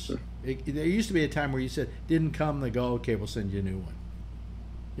gotten worse. There used to be a time where you said didn't come, they go, okay, we'll send you a new one.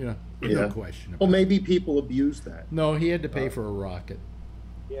 No question about Well, it. maybe people abuse that. No, he had to pay for a rocket.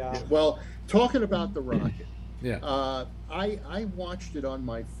 Yeah. Well, talking about the rocket, Yeah. I watched it on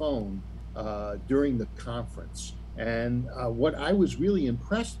my phone during the conference, and what I was really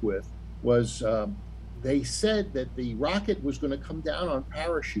impressed with was they said that the rocket was going to come down on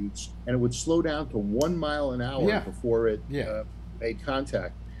parachutes and it would slow down to 1 mile an hour before it made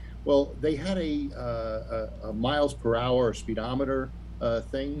contact. Well, they had a miles per hour speedometer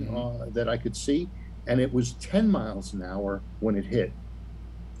thing that I could see, and it was 10 miles an hour when it hit,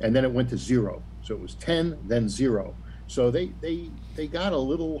 and then it went to 0. So it was 10, then 0. So they got a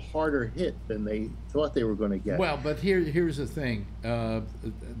little harder hit than they thought they were going to get. Well, but here's the thing.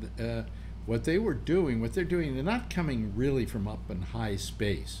 What they're doing, they're not coming really from up in high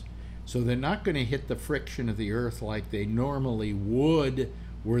space. So they're not going to hit the friction of the Earth like they normally would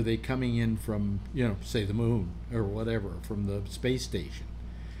were they coming in from, say the moon or whatever, from the space station.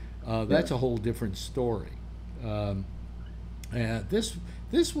 That's a whole different story.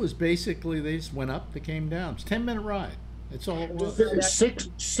 This was basically, they just went up, they came down. It's a 10-minute ride. That's all it was.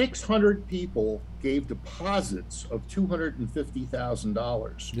 600 people gave deposits of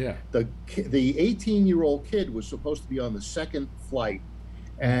 $250,000. Yeah. The 18-year-old kid was supposed to be on the second flight,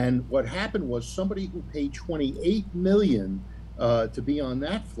 and what happened was somebody who paid $28 million to be on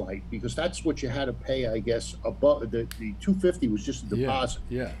that flight, because that's what you had to pay, I guess. Above the $250 was just a deposit.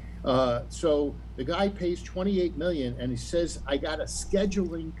 Yeah. So the guy pays $28 million, and he says, "I got a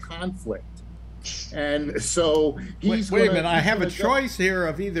scheduling conflict." And so he's wait a minute, I have a choice here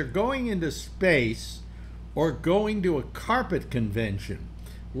of either going into space or going to a carpet convention.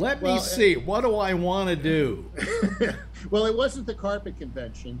 Let me see, what do I want to do? Well, it wasn't the carpet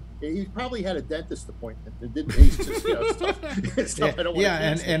convention. He probably had a dentist appointment that didn't need stuff I don't want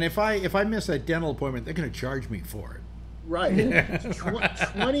to and if I miss a dental appointment, they're going to charge me for it. Right.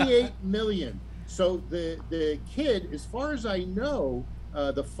 28 million. So the kid, as far as I know,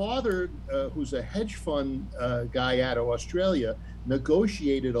 the father, who's a hedge fund guy out of Australia,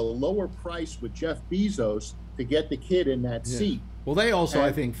 negotiated a lower price with Jeff Bezos to get the kid in that seat. Well, they also,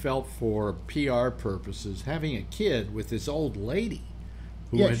 I think, felt for PR purposes, having a kid with this old lady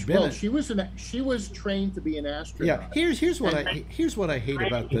who had been. Well, she was trained to be an astronaut. Yeah. Here's what I hate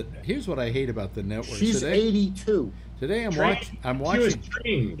about the network. She's today, 82. Today I'm watching. She was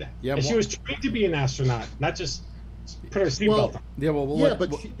trained. Yeah, and she was trained to be an astronaut, not just put her seatbelt on. Yeah,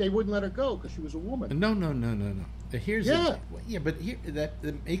 but they wouldn't let her go because she was a woman. No. Here's but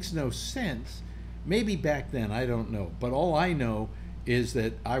that makes no sense. Maybe back then, I don't know. But all I know is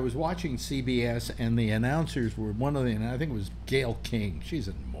that I was watching CBS, and the announcers were and I think it was Gail King. She's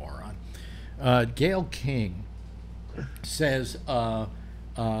a moron. Gail King says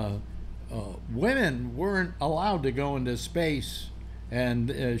women weren't allowed to go into space. And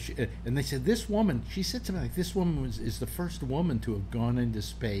they said, this woman, she said something like, this woman is the first woman to have gone into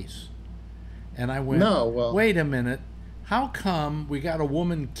space. And I went, no, well, wait a minute, how come we got a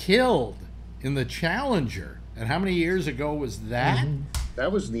woman killed in the Challenger? And how many years ago was that?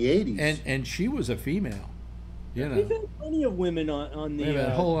 That was in the 80s. And she was a female. We've had plenty of women on the... Wait a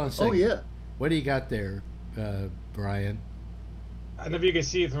minute, hold on a second. Oh, yeah. What do you got there, Brian? I don't know if you can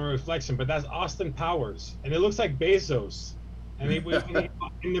see it from a reflection, but that's Austin Powers. And it looks like Bezos. And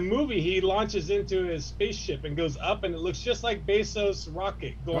in the movie, he launches into his spaceship and goes up, and it looks just like Bezos'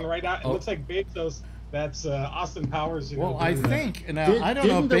 rocket going right out. It looks like Bezos. That's Austin Powers. Well, I think now I don't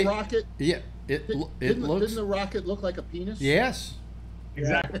know. Didn't the rocket? Yeah, Didn't the rocket look like a penis? Yes.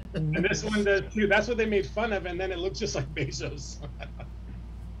 Exactly. And this one does too. That's what they made fun of, and then it looks just like Bezos.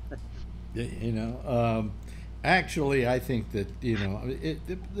 Actually, I think that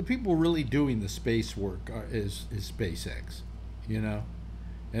the people really doing the space work is SpaceX.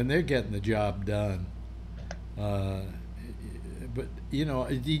 And they're getting the job done. But you know,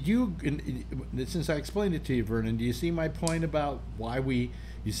 did you? Since I explained it to you, Vernon, do you see my point about why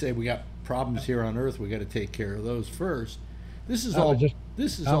you say we got problems here on Earth? We got to take care of those first. This is all.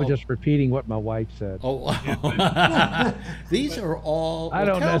 I was just repeating what my wife said. Oh, these are all. I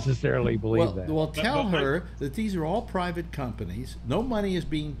don't necessarily believe that. Well, tell her that these are all private companies. No money is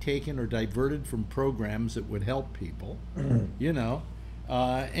being taken or diverted from programs that would help people. You know,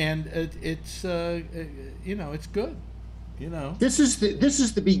 and it's you know, it's good. You know, this is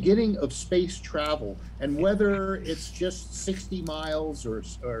the beginning of space travel, and whether it's just 60 miles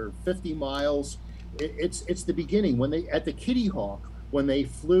or 50 miles, it's the beginning. When they at the Kitty Hawk, when they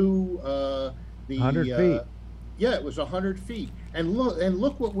flew the 100 feet. Yeah, it was 100 feet. And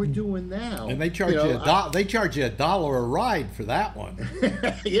look what we're doing now. And they charge they charge you $1 a ride for that one.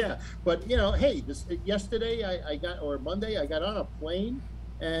 Yeah, but you know, hey, yesterday Monday I got on a plane,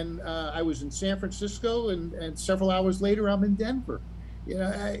 and I was in San Francisco, and several hours later I'm in Denver. You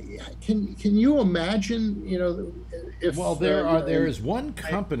know, can you imagine? You know, if there is one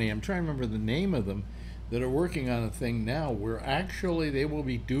company, I'm trying to remember the name of them, that are working on a thing now where actually they will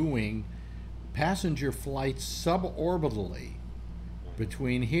be doing passenger flights suborbitally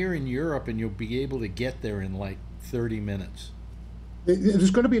between here and Europe, and you'll be able to get there in like 30 minutes.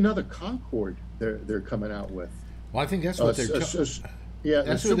 There's going to be another Concorde they're coming out with. Well, I think that's what that's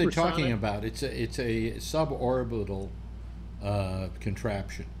what they're talking about. It's a suborbital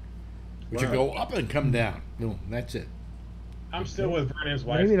contraption, which will go up and come down. Boom, that's it. I'm still with Vernon's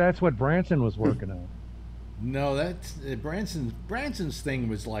wife. Maybe that's what Branson was working on. No, that's Branson's thing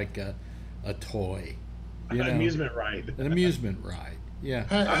was like a toy, an amusement ride. An amusement ride, yeah.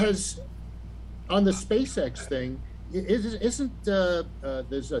 Has on the SpaceX thing, isn't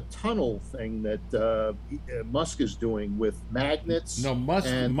there's a tunnel thing that Musk is doing with magnets? No,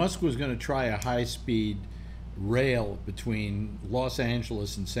 Musk was going to try a high-speed rail between Los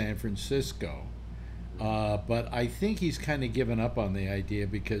Angeles and San Francisco. But I think he's kind of given up on the idea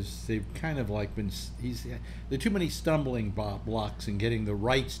because they've kind of like there are too many stumbling blocks in getting the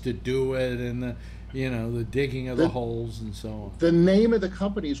rights to do it, and the digging of the holes and so on. The name of the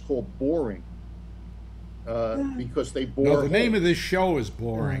company is called Boring, because they bore. No, the name of this show is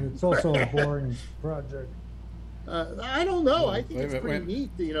Boring. It's also a boring project. I don't know. I think it's pretty neat.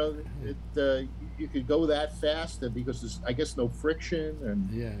 You know, you could go that fast because there's, I guess, no friction and.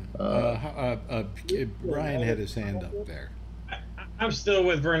 Yeah. Brian had his hand up there. I'm still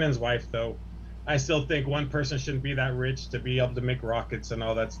with Vernon's wife, though. I still think one person shouldn't be that rich to be able to make rockets and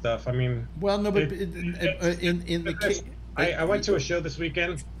all that stuff. I mean. Well, no, but in the case, I went to a show this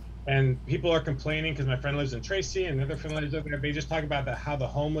weekend, and people are complaining because my friend lives in Tracy and the other friend lives over there. They just talk about how the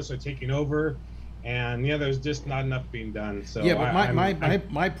homeless are taking over. And there's just not enough being done. So yeah, but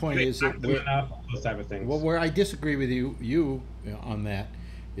my point is that those type of things. Well, where I disagree with you on that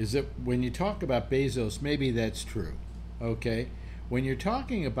is that when you talk about Bezos, maybe that's true, okay. When you're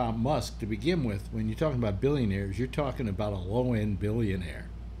talking about Musk to begin with, when you're talking about billionaires, you're talking about a low-end billionaire,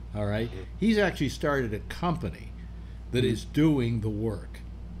 all right. He's actually started a company that is doing the work,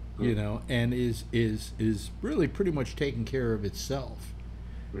 you know, and is really pretty much taking care of itself.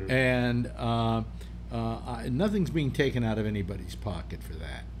 And nothing's being taken out of anybody's pocket for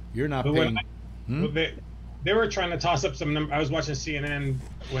that. You're not paying. They were trying to toss up some numbers. I was watching CNN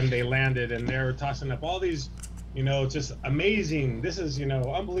when they landed, and they were tossing up all these, just amazing. This is,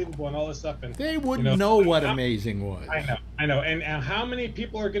 unbelievable and all this stuff. And they wouldn't know what amazing was. I know. And how many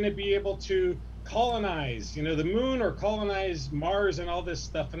people are going to be able to colonize, the moon or colonize Mars and all this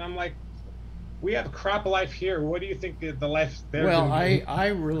stuff? And I'm like, we have crap life here. What do you think the life there? Well, I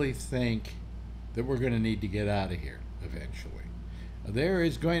really think that we're going to need to get out of here eventually. There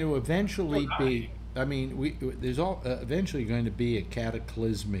is going to eventually be. I mean, there's eventually going to be a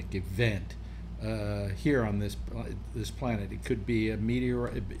cataclysmic event here on this planet. It could be a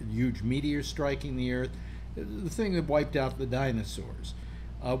huge meteor striking the Earth, the thing that wiped out the dinosaurs.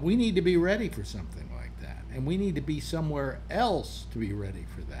 We need to be ready for something like that, and we need to be somewhere else to be ready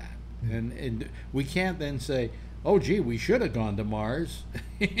for that. And we can't then say, oh, gee, we should have gone to Mars.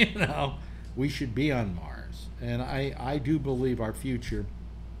 We should be on Mars. And I do believe our future.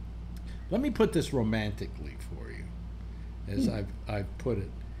 Let me put this romantically for you, as I've put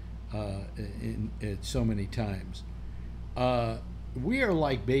it so many times. We are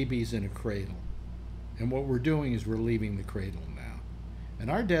like babies in a cradle. And what we're doing is we're leaving the cradle now.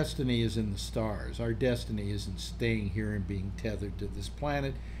 And our destiny is in the stars. Our destiny isn't staying here and being tethered to this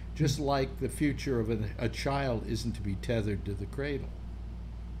planet. Just like the future of a child isn't to be tethered to the cradle.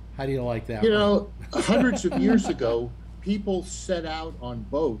 How do you like that? Hundreds of years ago, people set out on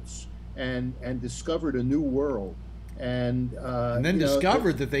boats and discovered a new world. And then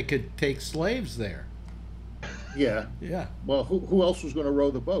discovered that they could take slaves there. Yeah. Yeah. Well, who else was going to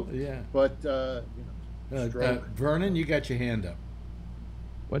row the boat? Yeah. But Vernon, you got your hand up.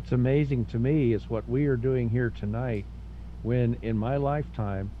 What's amazing to me is what we are doing here tonight, when in my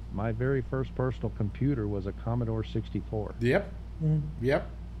lifetime, my very first personal computer was a Commodore 64. Yep. Yep.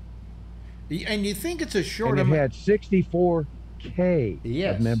 And you think it's a short And it amount. had 64K.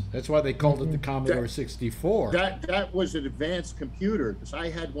 Yes. That's why they called it the Commodore 64. that was an advanced computer, because I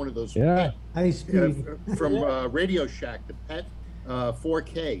had one of those. Yeah. High speed. From Radio Shack, the PET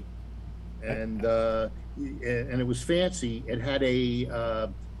 4K, and it was fancy. It had a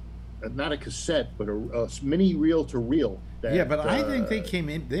not a cassette, but a mini reel-to-reel. Yeah, but I think they came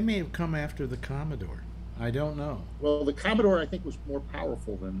in. They may have come after the Commodore. I don't know. Well, the Commodore, I think, was more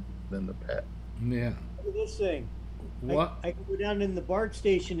powerful than the PET. Yeah. Look at this thing. What? I can go down in the BART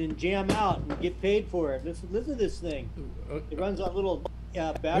station and jam out and get paid for it. Listen to this thing. It runs on little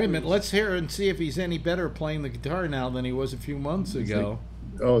batteries. Wait a minute. Let's hear and see if he's any better playing the guitar now than he was a few months ago.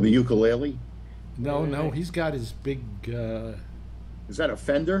 Oh, the ukulele? No, he's got his big. Is that a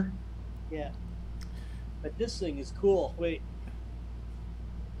Fender? Yeah. But this thing is cool. Wait.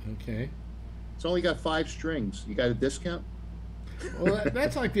 Okay. It's only got 5 strings. You got a discount? Well,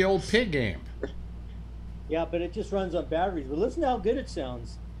 that's like the old pig amp. Yeah, but it just runs on batteries. But listen to how good it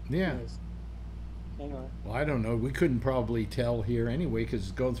sounds. Yeah. Hang on. Well, I don't know. We couldn't probably tell here anyway because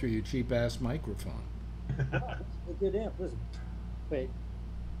it's going through your cheap ass microphone. It's a good amp. Listen. Wait.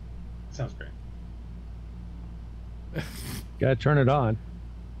 Sounds great. Gotta turn it on.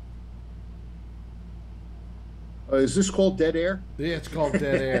 Is this called dead air? Yeah, it's called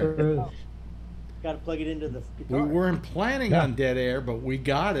dead air. Got to plug it into the We guitar. weren't planning on dead air, but we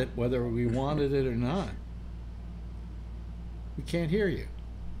got it whether we wanted it or not. We can't hear you.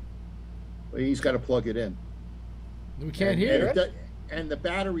 Well, he's got to plug it in. We can't hear it. And the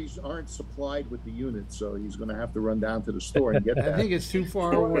batteries aren't supplied with the unit, so he's going to have to run down to the store and get that. I think it's too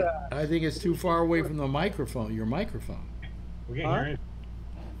far away. I think it's too far away from the microphone. Your microphone. We can't hear it.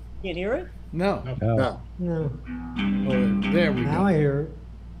 Can't hear it? No. No. No. Oh, there we Now go. I hear it.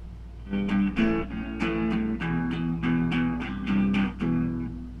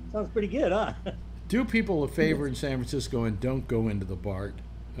 Sounds pretty good, huh? Do people a favor in San Francisco and don't go into the BART,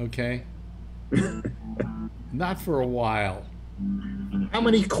 okay? Not for a while. How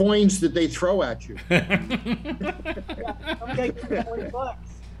many coins did they throw at you? Some guy gave me $20.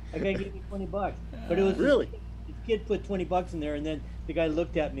 A guy gave me $20, but it was Really? His kid put $20 in there, and then the guy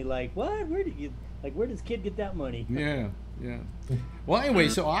looked at me like, "What? Where does kid get that money?" Yeah, yeah. Well, anyway,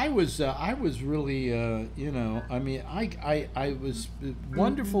 so I was really, you know, I mean, I was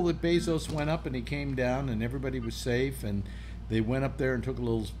wonderful that Bezos went up and he came down and everybody was safe and they went up there and took a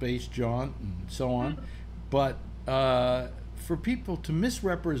little space jaunt and so on. But for people to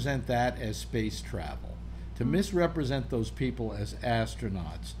misrepresent that as space travel, to misrepresent those people as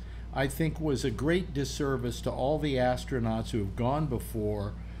astronauts, I think was a great disservice to all the astronauts who have gone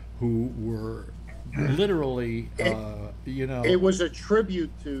before, who were literally, you know. It was a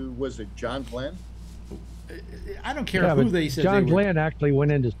tribute to, was it John Glenn? I don't care who but they said. John they were. Glenn actually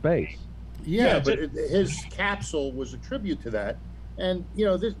went into space. Yeah, but his capsule was a tribute to that. And, you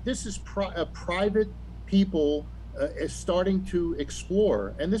know, this is private people is starting to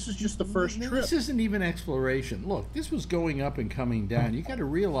explore. And this is just the first trip. This isn't even exploration. Look, this was going up and coming down. You got to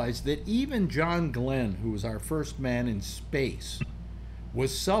realize that even John Glenn, who was our first man in space,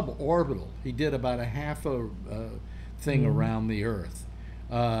 was suborbital. He did about a half a thing around the Earth.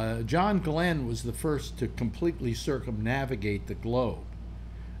 John Glenn was the first to completely circumnavigate the globe.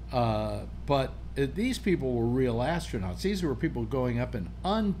 But these people were real astronauts. These were people going up in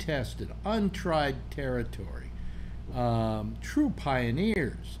untested, untried territory. True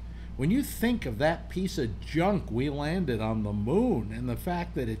pioneers. When you think of that piece of junk we landed on the moon and the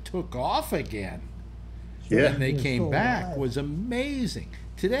fact that it took off again, Yeah. and they It's came so back alive. was amazing.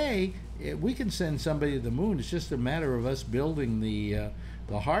 Today, we can send somebody to the moon. It's just a matter of us building the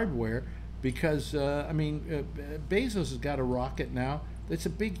hardware, because I mean, Bezos has got a rocket now. It's a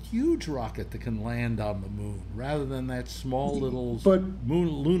big, huge rocket that can land on the moon, rather than that small little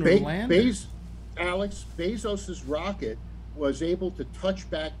lunar lander. Alex, Bezos's rocket was able to touch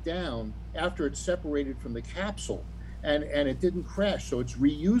back down after it separated from the capsule. And it didn't crash, so it's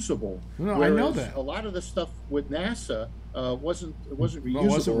reusable. No, I know Whereas that. a lot of the stuff with NASA wasn't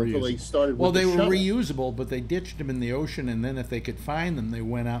reusable until they started. Well, with they the were shuttle. reusable, but they ditched them in the ocean, and then if they could find them, they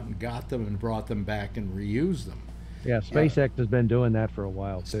went out and got them and brought them back and reused them. Yeah, SpaceX has been doing that for a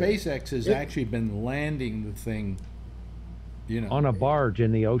while too. SpaceX has actually been landing the thing, you know, On a barge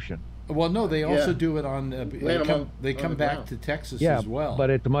in the ocean. Well, no, they also Yeah. do it on. They come the back ground. to Texas Yeah, as well. but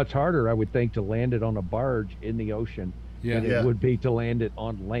it's much harder, I would think, to land it on a barge in the ocean than Yeah. it would be to land it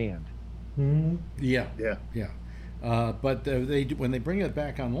on land. Mhm. yeah, Yeah. yeah. But when they bring it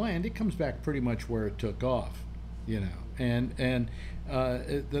back on land, it comes back pretty much where it took off, you know. And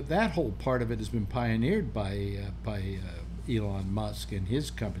that whole part of it has been pioneered by Elon Musk and his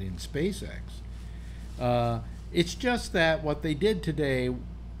company and SpaceX. It's just that what they did today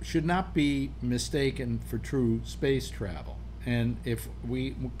should not be mistaken for true space travel. And if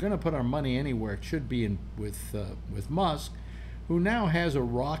we're going to put our money anywhere, it should be with Musk, who now has a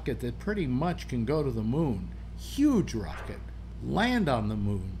rocket that pretty much can go to the moon. Huge rocket, land on the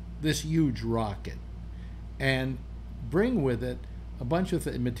moon, this huge rocket, and bring with it a bunch of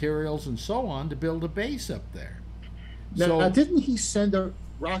materials and so on to build a base up there. Now, didn't he send a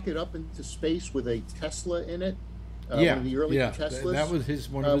rocket up into space with a Tesla in it? Yeah, One of the early yeah, Teslas? that was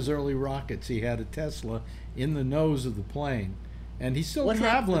one of his early rockets. He had a Tesla in the nose of the plane, and he's still What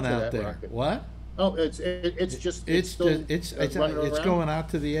traveling happened to out that there. rocket? What? Oh, it's still It's running around? going out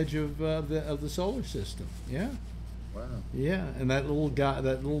to the edge of the solar system. Yeah, Wow. yeah, and that little guy,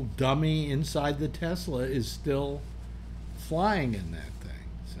 that little dummy inside the Tesla, is still flying in that thing.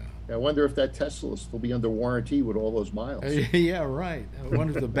 So. I wonder if that Tesla will still be under warranty with all those miles. Yeah, right. I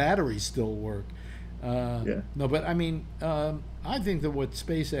wonder if the batteries still work. Yeah. No, but I mean, I think that what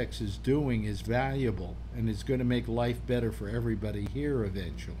SpaceX is doing is valuable and is going to make life better for everybody here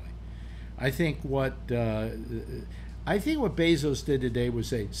eventually. I think what Bezos did today was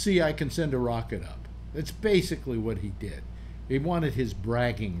say, "See, I can send a rocket up." That's basically what he did. He wanted his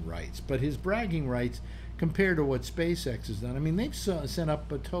bragging rights, but his bragging rights compared to what SpaceX has done. I mean, they've sent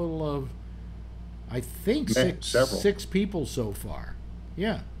up a total of, I think, six people so far.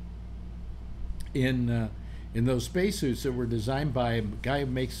 Yeah. In those spacesuits that were designed by a guy who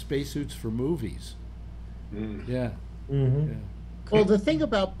makes spacesuits for movies. Mm. Yeah. Mhm. Yeah. Well, the thing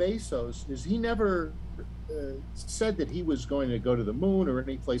about Bezos is he never said that he was going to go to the moon or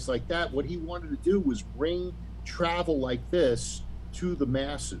any place like that. What he wanted to do was bring travel like this to the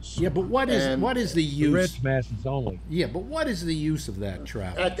masses. Yeah, but what is the The use? rich masses only. Yeah, but what is the use of that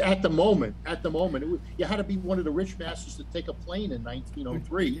travel? At the moment, you had to be one of the rich masses to take a plane in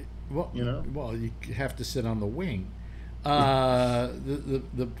 1903. Well, you know? well, you have to sit on the wing.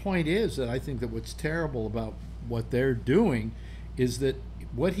 The point is that I think that what's terrible about what they're doing is that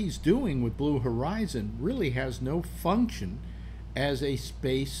what he's doing with Blue Horizon really has no function as a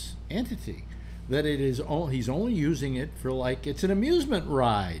space entity. That he's only using it for, like, it's an amusement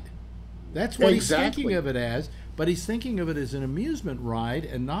ride. That's what he's thinking of it as, but he's thinking of it as an amusement ride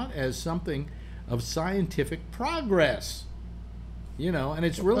and not as something of scientific progress. You know, and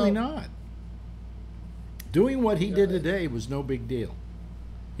it's really not. Doing what he did today was no big deal.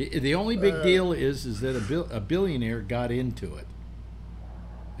 The only big deal is that a billionaire got into it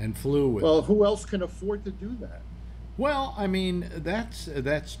and flew with it. Well, who else can afford to do that? Well, I mean,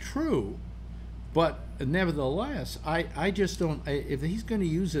 that's true, but nevertheless, I just don't. If he's going to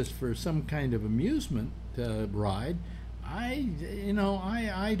use this for some kind of amusement ride,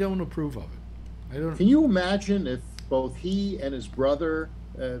 I don't approve of it. I don't. Can you imagine if both he and his brother,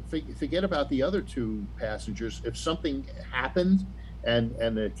 forget about the other two passengers, if something happened and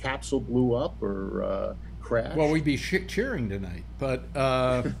the capsule blew up or crashed? Well, we'd be cheering tonight, but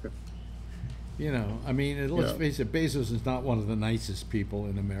I mean, let's face it, Bezos is not one of the nicest people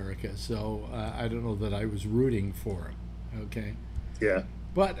in America, so I don't know that I was rooting for him. Okay. Yeah.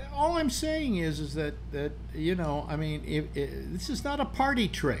 But all I'm saying is that I mean, this is not a party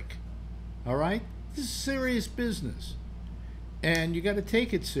trick, all right? This is serious business, and you got to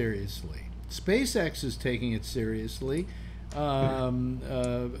take it seriously. SpaceX is taking it seriously.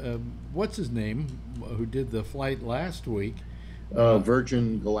 What's his name? Who did the flight last week?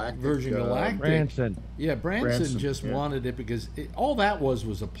 Virgin Galactic. Branson. Yeah, Branson just yeah. wanted it because all that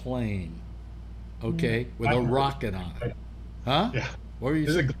was a plane, okay, with a rocket on it. Huh? Yeah. What were you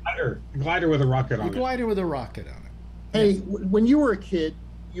There's saying? a glider with a rocket on A glider with a rocket on it. Hey, when you were a kid,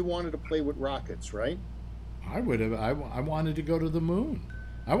 you wanted to play with rockets, right? I would have. I wanted to go to the moon.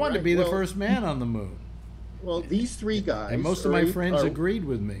 I wanted to Right, be the well- first man on the moon. Well, these three guys, And most of my friends agreed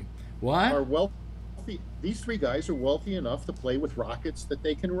with me. What? are wealthy. These three guys are wealthy enough to play with rockets that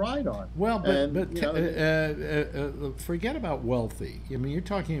they can ride on. Well, And, but you know, forget about wealthy. I mean, you're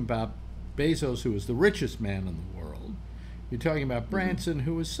talking about Bezos, who is the richest man in the world. You're talking about Branson,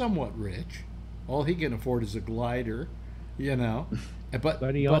 who is somewhat rich. All he can afford is a glider, you know.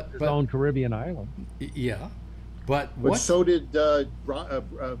 But he owns his own Caribbean island. Yeah, but But what? so did not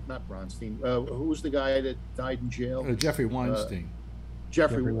Bronstein. Who was the guy that died in jail? Jeffrey Weinstein.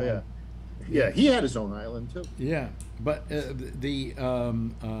 Jeffrey, Jeffrey yeah. Yeah, he had his own island too. Yeah, but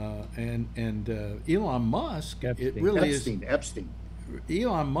Elon Musk, it Epstein. really Epstein.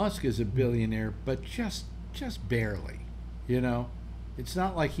 Elon Musk is a billionaire, but just barely. You know, it's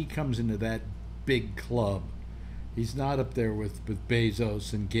not like he comes into that big club. He's not up there with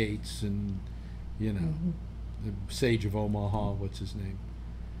Bezos and Gates and, you know, the Sage of Omaha. What's his name?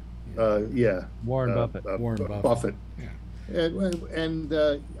 Yeah. Warren Buffett. Warren Buffett. Yeah. And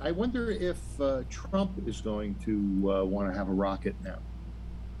I wonder if Trump is going to want to have a rocket now.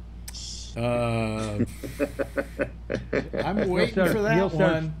 I'm waiting for that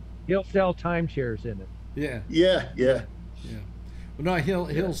one. He'll sell timeshares in it. Yeah. Yeah. Well, no,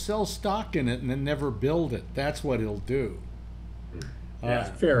 he'll sell stock in it and then never build it. That's what he'll do. Yeah,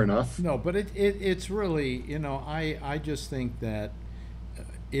 fair enough. No, but it's really, you know, I just think that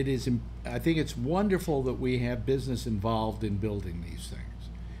it is. I think it's wonderful that we have business involved in building these things,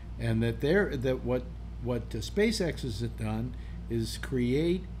 and that what SpaceX has done is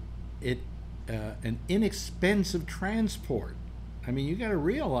create an inexpensive transport. I mean, you got to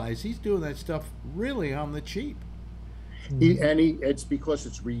realize he's doing that stuff really on the cheap. It's because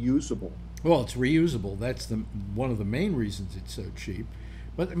it's reusable. Well, it's reusable. That's one of the main reasons it's so cheap.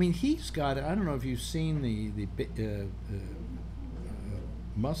 But I mean, he's got. I don't know if you've seen the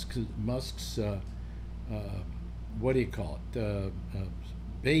Musk's what do you call it?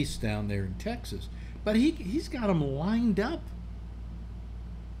 Base down there in Texas. But he's got them lined up.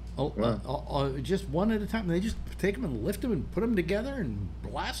 Just one at a time. They just take them and lift them and put them together and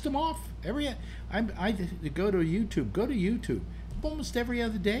blast them off. I go to YouTube. Go to YouTube. Almost every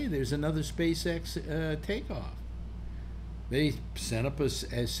other day, there's another SpaceX takeoff. They sent up a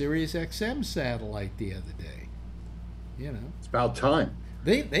Sirius XM satellite the other day. You know, it's about time.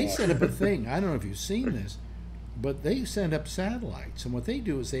 They set up a thing. I don't know if you've seen this, but they send up satellites, and what they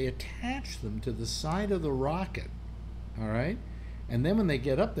do is they attach them to the side of the rocket. All right. And then when they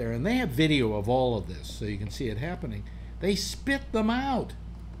get up there, and they have video of all of this, so you can see it happening, they spit them out.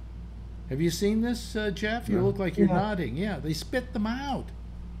 Have you seen this, Jeff? You look like you're nodding. Yeah, they spit them out.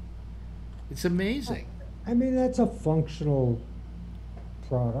 It's amazing. I mean, that's a functional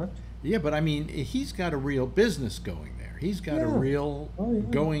product. Yeah, but I mean, he's got a real business going there. He's got a real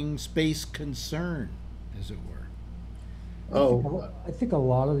going space concern, as it were. I think a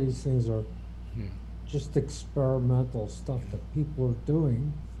lot of these things are just experimental stuff that people are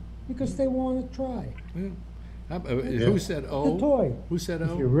doing because they want to try. Yeah. Who said "oh"? The toy. Who said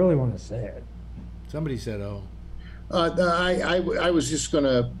 "oh"? If you really want to say it. Somebody said "oh." I was just going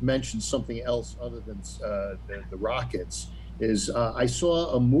to mention something else other than the rockets. I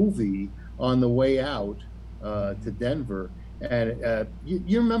saw a movie on the way out to Denver, and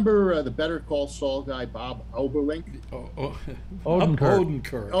you remember the Better Call Saul guy, Bob Oberlink?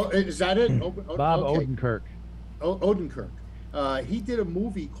 Odenkirk. Oh, is that it? Bob Odenkirk. Odenkirk. He did a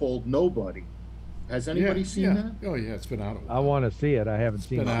movie called Nobody. Has anybody seen that? Oh yeah, it's been out a while. I want to see it. I haven't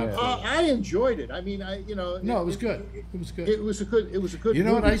seen it yet. I enjoyed it. I mean, No, it was good. It was good. It was a good. You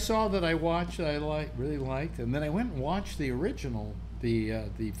know movie. what I saw that I watched that I really liked, and then I went and watched the original,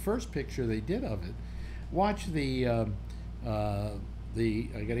 the first picture they did of it. Watch the I got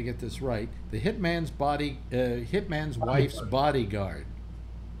to get this right. The Hitman's Wife's Bodyguard.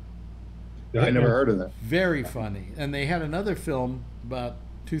 I never heard of that. Very funny. And they had another film about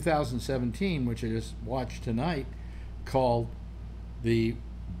 2017, which I just watched tonight, called the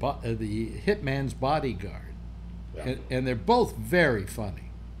Hitman's Bodyguard, and they're both very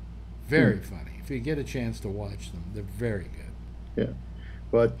funny, very funny. If you get a chance to watch them, they're very good. Yeah,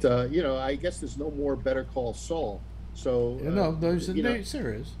 but I guess there's no more Better Call Saul. So no, there is.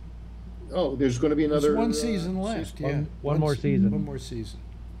 Oh, there's going to be another. There's one season left. Yeah, one more season. One more season.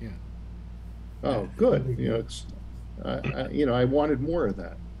 Yeah. Oh, good. It's. I wanted more of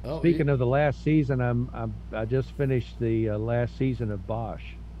that. Oh, Speaking of the last season, I just finished the last season of Bosch.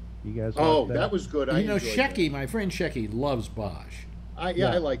 You guys? That was good. Shecky, my friend Shecky, loves Bosch. I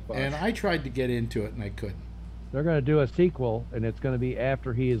like Bosch. And I tried to get into it, and I couldn't. They're going to do a sequel, and it's going to be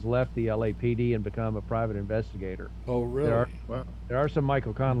after he has left the LAPD and become a private investigator. Oh, really? There are some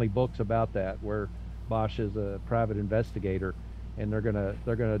Michael Connelly books about that, where Bosch is a private investigator, and they're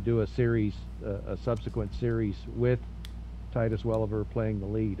gonna do a series, a subsequent series with Titus Welliver playing the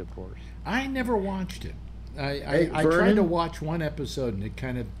lead, of course. I never watched it. I tried to watch one episode and it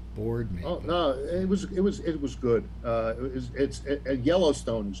kind of bored me. Oh no, it was good.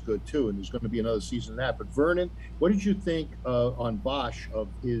 Yellowstone is good too, and there's going to be another season of that. But Vernon, what did you think on Bosch of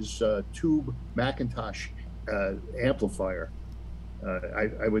his tube Macintosh amplifier?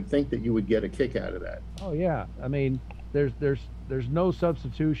 I would think that you would get a kick out of that. Oh yeah, I mean, there's no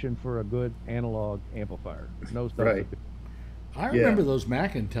substitution for a good analog amplifier. No substitution. Right. I remember those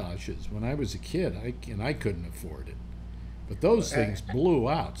Macintoshes when I was a kid. I couldn't afford it, but those things blew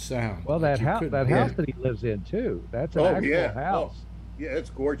out sound. Well, like that you house couldn't- that he lives in too. That's an actual house. Yeah, it's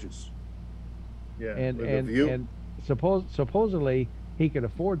gorgeous. Yeah, And with the view. and supposedly he could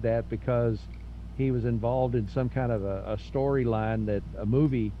afford that because he was involved in some kind of a storyline that a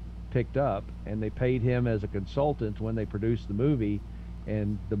movie picked up, and they paid him as a consultant when they produced the movie,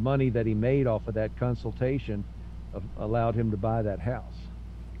 and the money that he made off of that consultation allowed him to buy that house.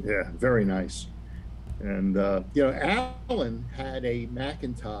 Yeah, very nice. And Alan had a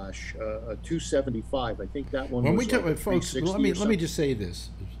Macintosh, a 275. I think that one. When was we talk like about folks, 360 let me just say this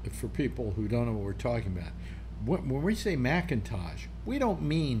for people who don't know what we're talking about. When we say Macintosh, we don't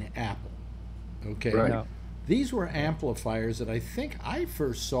mean Apple. Okay. Right. No. These were amplifiers that I think I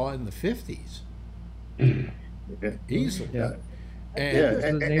first saw in the 50s. Yeah. Easily. Yeah. And, Yeah. This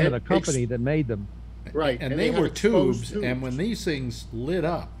is the name of the company that made them. Right, and they had were exposed tubes, and when these things lit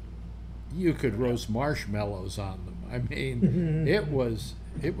up, you could roast marshmallows on them. I mean, it was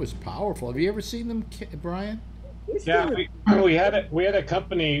powerful. Have you ever seen them, Brian? Yeah, we had a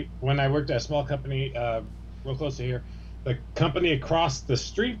company when I worked at a small company real close to here. The company across the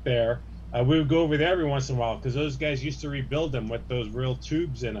street there, we would go over there every once in a while because those guys used to rebuild them with those real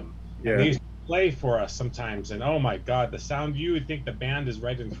tubes in them. Yeah. And they used to play for us sometimes, and oh my God, the sound, you would think the band is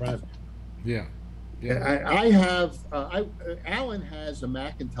right in front of you. Yeah. I have. Alan has a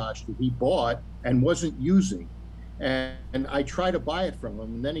Macintosh that he bought and wasn't using, and I tried to buy it from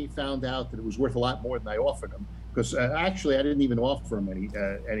him, and then he found out that it was worth a lot more than I offered him. Because actually, I didn't even offer him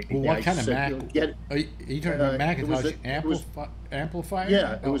anything. Well, what I kind of said, Mac? Get it. Are you talking about Macintosh it was amplifier?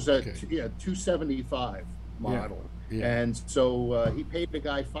 Yeah, it was a okay. 275 model, Yeah. and so he paid the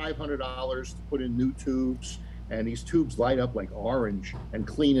guy $500 to put in new tubes. And these tubes light up like orange and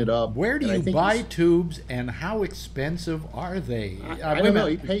clean it up. Where do And I you think buy he's- wait and how expensive are they? I Wait don't a know.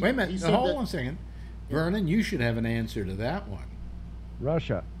 minute. Wait a He minute. said Hold that- on a second. Vernon, you should have an answer to that one.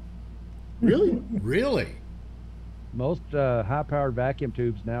 Russia. Really? Really? Most high-powered vacuum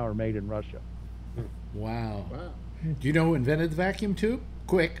tubes now are made in Russia. Wow. Wow. Do you know who invented the vacuum tube?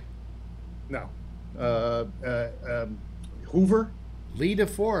 Quick. No. Hoover? Lee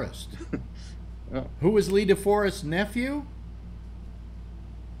DeForest. Oh, Who was Lee DeForest's nephew?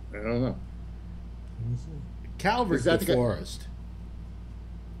 I don't know. Calvert Is that the guy- DeForest.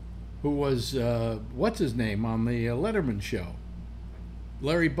 Who was, what's his name on the Letterman show?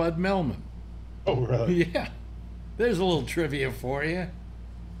 Larry Bud Melman. Oh, really? Yeah. There's a little trivia for you.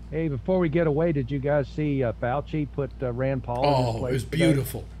 Hey, before we get away, did you guys see Fauci put Rand Paul in his Oh, it place was today?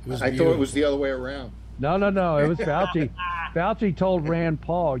 beautiful. It was I beautiful. thought it was the other way around. No, it was Fauci. Fauci told Rand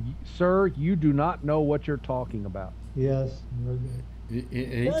Paul, "Sir, you do not know what you're talking about." Yes. He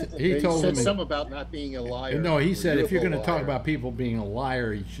He told said him. something about not being a liar. No, he said if you're going to a talk liar. about people being a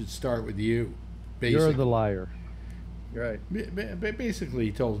liar, you should start with you. Basically. You're the liar. Right. Basically,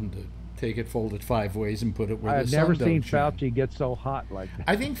 he told him to take it, fold it 5 ways, and put it where the I've sun never don't seen shine. Fauci get so hot like that.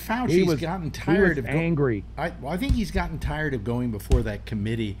 I think Fauci's gotten tired of angry. I think he's gotten tired of going before that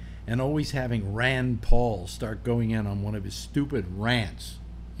committee and always having Rand Paul start going in on one of his stupid rants,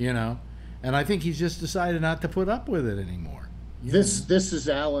 you know. And I think he's just decided not to put up with it anymore. This is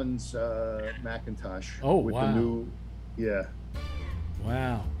Alan's Macintosh. Oh, with wow. the new, yeah.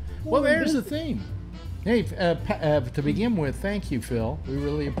 Wow. Well, there's the theme. Hey, to begin with, thank you, Phil. We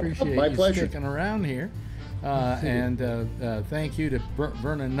really appreciate My you pleasure. sticking around here. And thank you to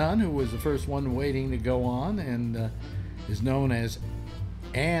Vernon Nunn, who was the first one waiting to go on and is known as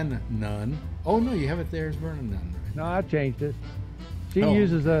Ann Nunn. Oh, no, you have it there as Vernon Nunn. Right? No, I changed it. She Oh.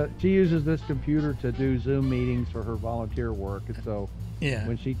 uses this computer to do Zoom meetings for her volunteer work, and so Yeah.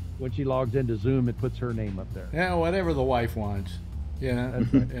 when she logs into Zoom, it puts her name up there. Yeah, whatever the wife wants. Yeah.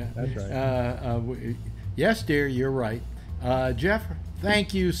 That's right. Yeah. That's right. Yes, dear, you're right. Jeff,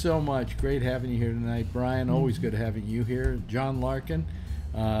 thank you so much. Great having you here tonight. Brian, always good having you here. John Larkin,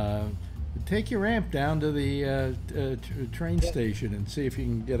 take your amp down to the train station and see if you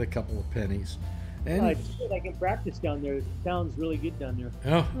can get a couple of pennies. And I said I can practice down there. It sounds really good down there.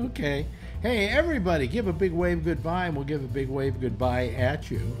 oh, okay. Hey, everybody, give a big wave goodbye, and we'll give a big wave goodbye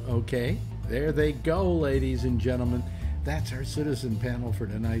at you. Okay? There they go, ladies and gentlemen. That's our citizen panel for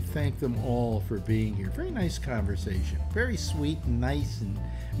tonight. Thank them all for being here. Very nice conversation. Very sweet and nice and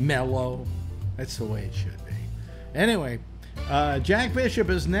mellow. That's the way it should be. Anyway, Jack Bishop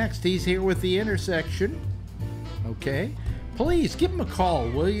is next. He's here with The Intersection. Okay? Please give him a call,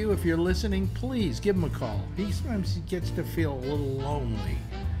 will you? If you're listening, please give him a call. Sometimes he gets to feel a little lonely.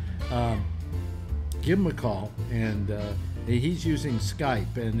 give him a call, and he's using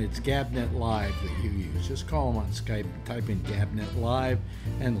Skype, and it's Gabnet Live that you use. Just call him on Skype, type in Gabnet Live,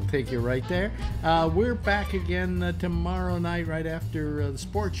 and it'll take you right there. We're back again tomorrow night right after the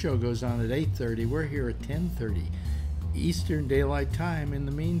sports show goes on at 8:30. We're here at 10:30 Eastern Daylight Time. In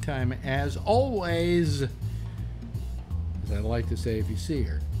the meantime, as always, as I like to say, if you see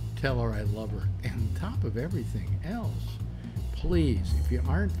her, tell her I love her. And on top of everything else, please, if you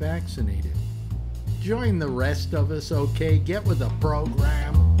aren't vaccinated, join the rest of us, okay? Get with the program.